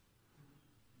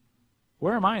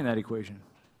 Where am I in that equation?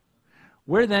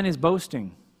 Where then is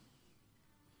boasting?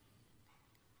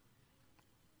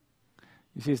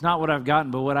 You see, it's not what I've gotten,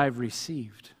 but what I've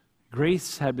received.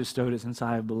 Grace had bestowed it since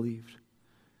I have believed.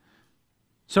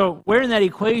 So, where in that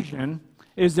equation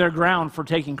is there ground for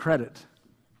taking credit?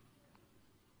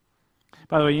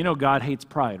 By the way, God hates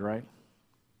pride, right?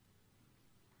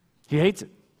 He hates it.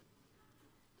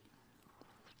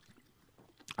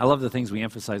 I love the things we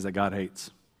emphasize that God hates.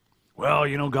 Well,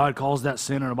 God calls that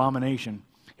sin an abomination.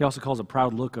 He also calls a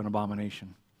proud look an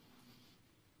abomination.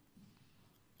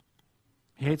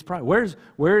 He hates pride. Where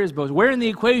is boast? Where in the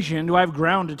equation do I have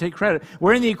ground to take credit?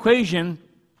 Where in the equation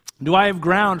do I have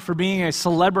ground for being a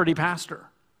celebrity pastor?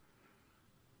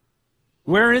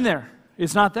 Where in there?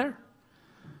 It's not there.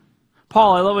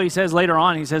 Paul, I love what he says later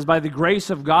on. He says, by the grace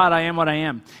of God, I am what I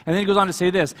am. And then he goes on to say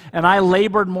this, and I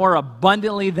labored more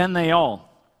abundantly than they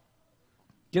all.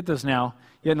 Get this now,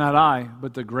 yet not I,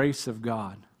 but the grace of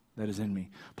God. that is in me.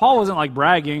 Paul wasn't like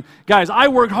bragging, guys, I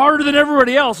worked harder than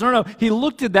everybody else. No. He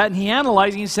looked at that and he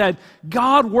analyzed and he said,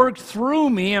 God worked through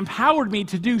me, empowered me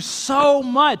to do so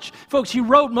much. Folks, he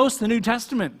wrote most of the New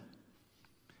Testament.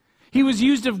 He was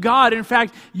used of God. In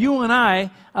fact, you and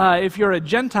I, if you're a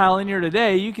Gentile in here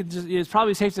today, it's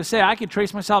probably safe to say I could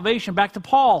trace my salvation back to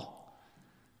Paul.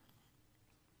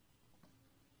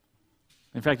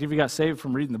 In fact, if you got saved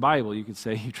from reading the Bible, you could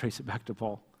say you trace it back to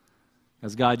Paul,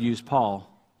 as God used Paul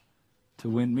to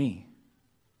win me.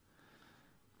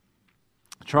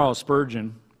 Charles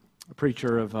Spurgeon, a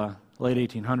preacher of late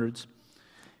 1800s,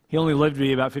 he only lived to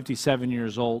be about 57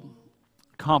 years old,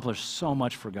 accomplished so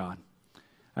much for God.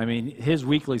 I mean, his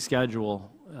weekly schedule,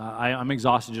 I'm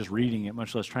exhausted just reading it,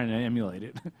 much less trying to emulate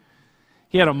it.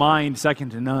 He had a mind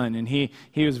second to none, and he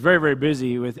was very, very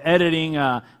busy with editing.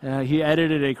 He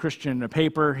edited a Christian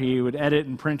paper. He would edit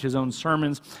and print his own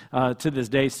sermons. To this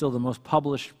day, still the most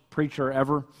published preacher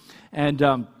ever.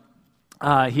 And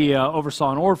he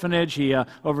oversaw an orphanage. He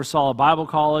oversaw a Bible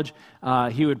college.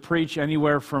 He would preach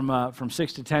anywhere from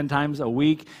 6 to 10 times a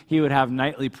week. He would have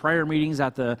nightly prayer meetings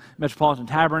at the Metropolitan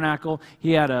Tabernacle.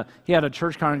 He had a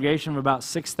church congregation of about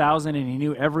 6,000, and he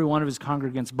knew every one of his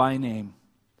congregants by name.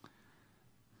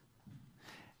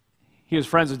 He was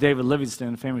friends with David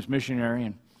Livingstone, a famous missionary,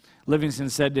 and Livingstone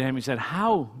said to him, he said,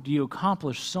 how do you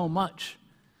accomplish so much?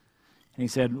 And he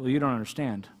said, well, you don't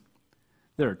understand.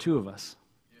 There are two of us.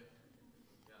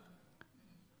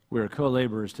 We are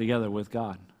co-laborers together with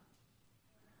God.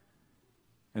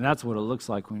 And that's what it looks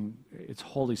like when it's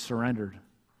wholly surrendered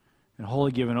and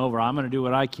wholly given over. I'm going to do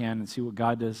what I can and see what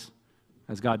God does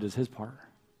as God does his part.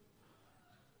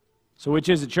 So which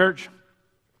is it, church?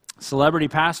 Celebrity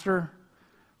pastor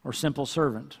or simple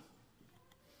servant?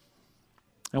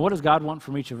 And what does God want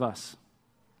from each of us?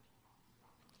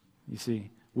 You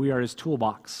see, we are his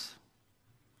toolbox.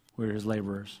 We are his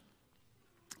laborers.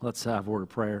 Let's have a word of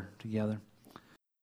prayer together.